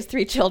did raise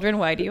 3 children.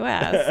 Why do you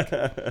ask?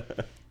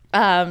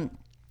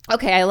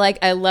 Okay,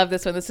 I love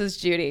this one. This is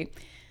Judy.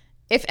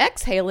 If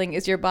exhaling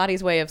is your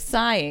body's way of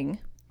sighing,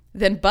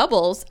 then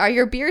bubbles are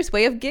your beer's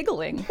way of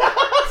giggling. Which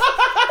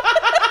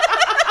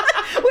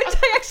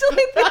I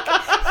actually think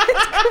is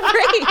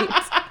great.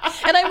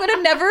 And I would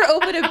have never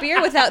opened a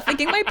beer without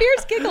thinking my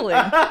beer's giggling.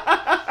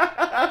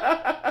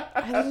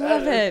 I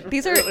love it.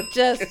 These are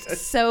just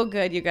so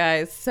good, you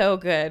guys. So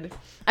good.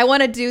 I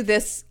want to do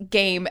this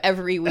game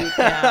every week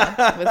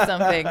now with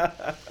something.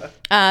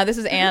 This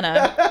is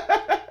Anna.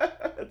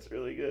 That's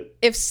really good.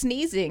 If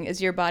sneezing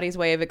is your body's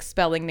way of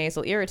expelling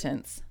nasal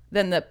irritants,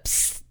 then the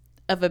psst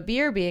of a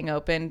beer being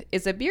opened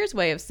is a beer's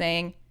way of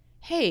saying,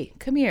 hey,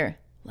 come here,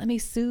 let me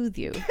soothe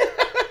you.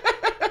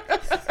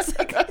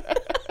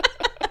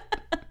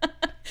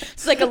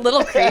 It's like a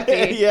little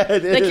creepy. Yeah,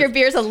 it is. Like your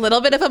beer's a little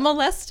bit of a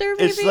molester,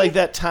 maybe? It's like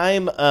that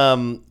time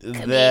Come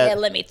here,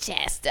 let me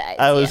chastise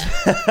you.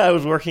 I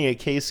was working at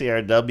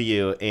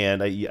KCRW,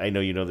 and I know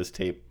you know this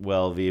tape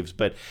well, Vives,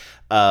 but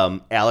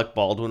Alec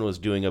Baldwin was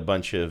doing a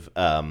bunch of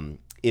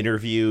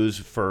interviews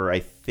for, I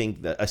think,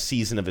 a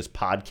season of his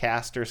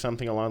podcast or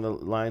something along the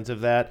lines of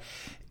that.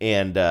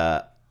 And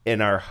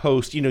our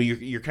host, you know,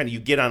 you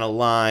get on a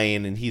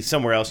line and he's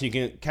somewhere else, and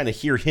you can kind of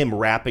hear him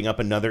wrapping up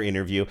another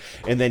interview,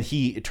 and then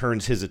he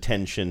turns his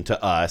attention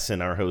to us,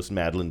 and our host,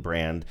 Madeline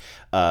Brand,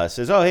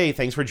 says, oh, hey,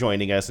 thanks for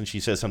joining us. And she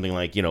says something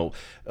like, you know,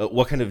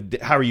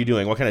 how are you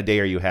doing? What kind of day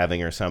are you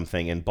having, or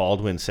something? And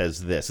Baldwin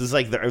says this. This is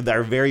like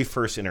our very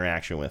first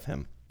interaction with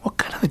him. What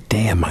kind of a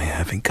day am I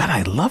having? God,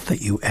 I love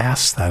that you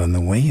asked that and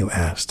the way you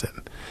asked it.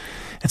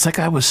 It's like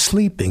I was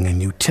sleeping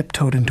and you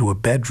tiptoed into a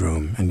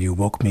bedroom and you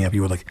woke me up.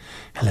 You were like,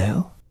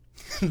 hello?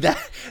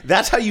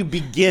 That's how you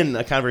begin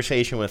a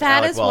conversation with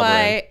Alec Baldwin.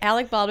 That is why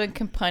Alec Baldwin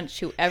can punch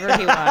whoever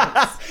he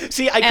wants.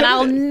 See,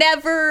 I'll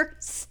never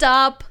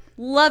stop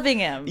loving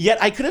him.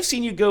 Yet I could have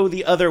seen you go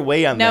the other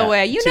way on that. No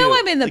way. You know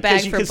I'm in the bag for Baldwin.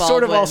 Because you could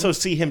sort of also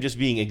see him just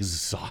being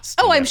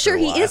exhausting. Oh, I'm sure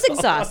he is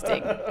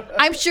exhausting.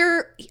 I'm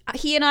sure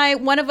he and I,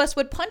 one of us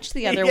would punch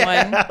the other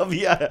one.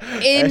 Yeah.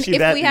 If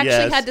we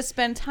actually had to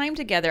spend time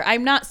together.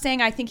 I'm not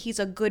saying I think he's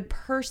a good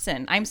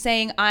person. I'm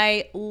saying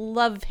I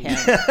love him.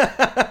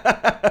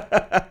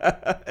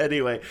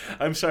 Anyway,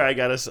 I'm sorry I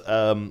got us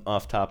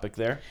off topic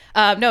there.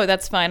 No,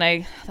 that's fine.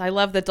 I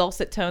love the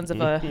dulcet tones of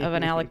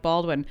an Alec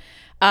Baldwin.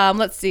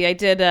 Let's see. I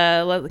did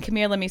come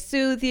here, let me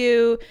soothe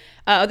you.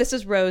 This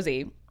is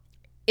Rosie.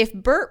 If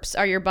burps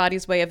are your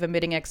body's way of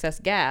emitting excess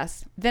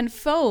gas, then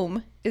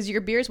foam is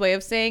your beer's way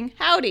of saying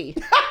howdy.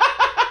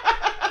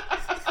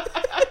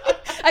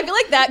 I feel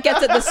like that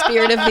gets at the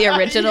spirit of the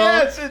original.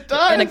 Yes, it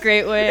does. In a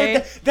great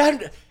way.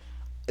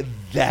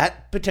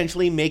 That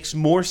potentially makes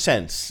more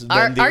sense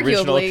than the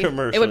original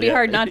commercial. It would be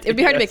hard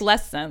to make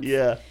less sense.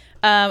 Yeah.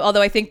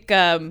 Although I think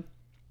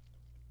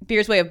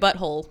beer's way of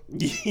butthole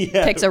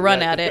takes a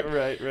run at it.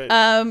 Right.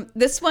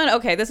 This one,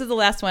 okay, this is the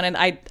last one, and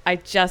I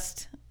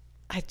just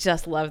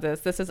love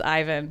this. This is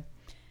Ivan.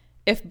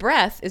 If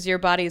breath is your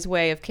body's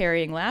way of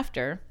carrying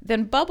laughter,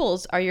 then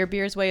bubbles are your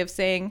beer's way of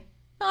saying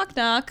knock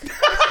knock.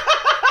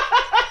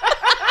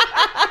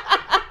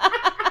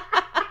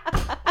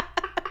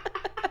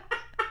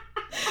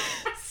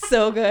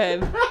 So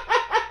good.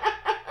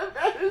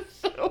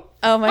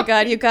 Oh my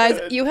God, you guys,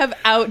 you have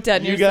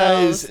outdone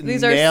yourselves.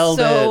 These are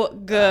so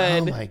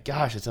good. Oh my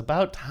gosh, it's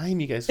about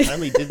time you guys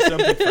finally did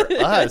something for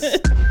us.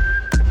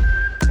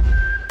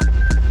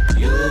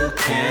 You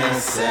can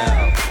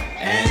sell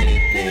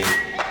anything.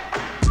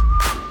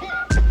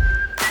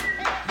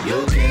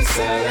 You can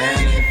sell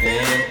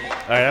anything.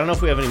 All right, I don't know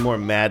if we have any more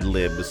Mad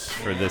Libs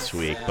for this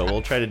week, but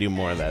we'll try to do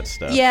more of that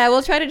stuff. Yeah,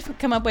 we'll try to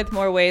come up with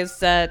more ways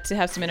to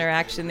have some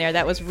interaction there.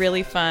 That was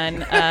really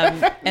fun.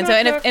 And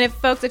if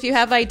folks, if you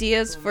have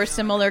ideas for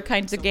similar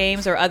kinds of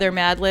games or other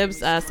Mad Libs,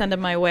 send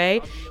them my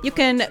way. You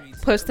can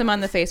post them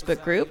on the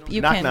Facebook group.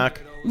 Knock.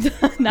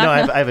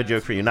 I have a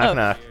joke for you.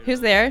 Knock.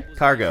 Who's there?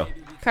 Cargo.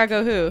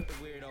 Cargo who?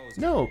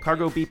 No,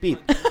 Cargo beep beep.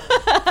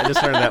 I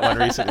just learned that one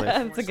recently.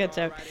 That's a good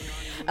joke.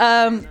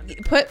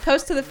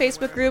 Post to the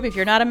Facebook group. If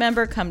you're not a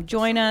member, come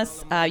join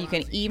us. You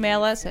can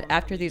email us at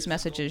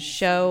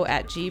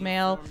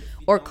afterthesemessageshow@gmail.com,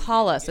 or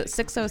call us at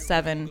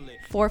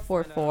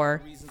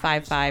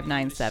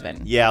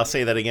 607-444-5597. Yeah, I'll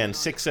say that again,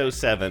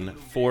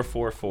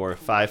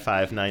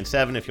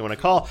 607-444-5597. If you want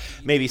to call,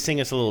 maybe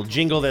sing us a little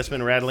jingle that's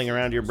been rattling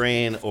around your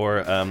brain,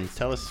 or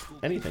tell us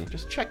anything.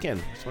 Just check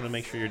in. Just want to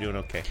make sure you're doing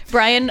okay.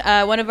 Brian,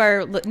 one of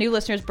our new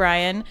listeners,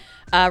 Brian,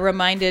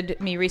 reminded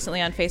me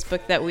recently on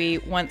Facebook that we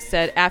once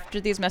said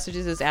after these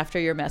messages is after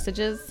your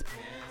messages.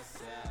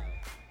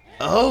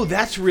 Oh,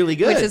 that's really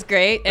good. Which is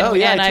great. And,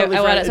 yeah, and I totally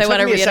forgot. It took me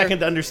a reiterate. second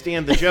to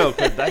understand the joke,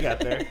 but I got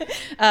there.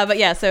 But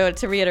yeah, so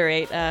to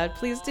reiterate,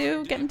 please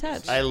do get in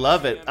touch. I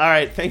love it. All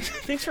right,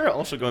 thanks for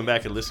also going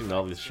back and listening to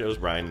all these shows,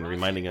 Brian, and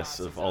reminding us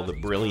of all the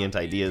brilliant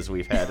ideas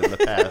we've had in the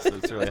past.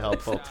 It's really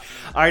helpful.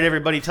 All right,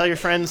 everybody, tell your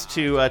friends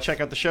to check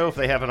out the show if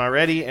they haven't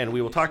already, and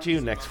we will talk to you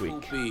next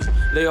week.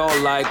 They all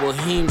like, well,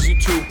 Heems, you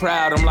too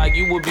proud. I'm like,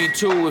 you would be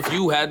too if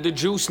you had the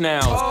juice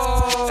now.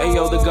 Hey,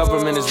 yo, the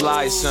government is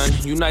lies, son.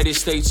 United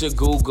States of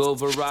Google,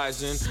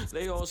 Verizon.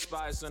 They all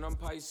spies, son. I'm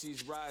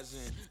Pisces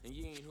rising. And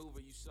you ain't Hoover,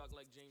 you suck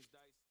like James.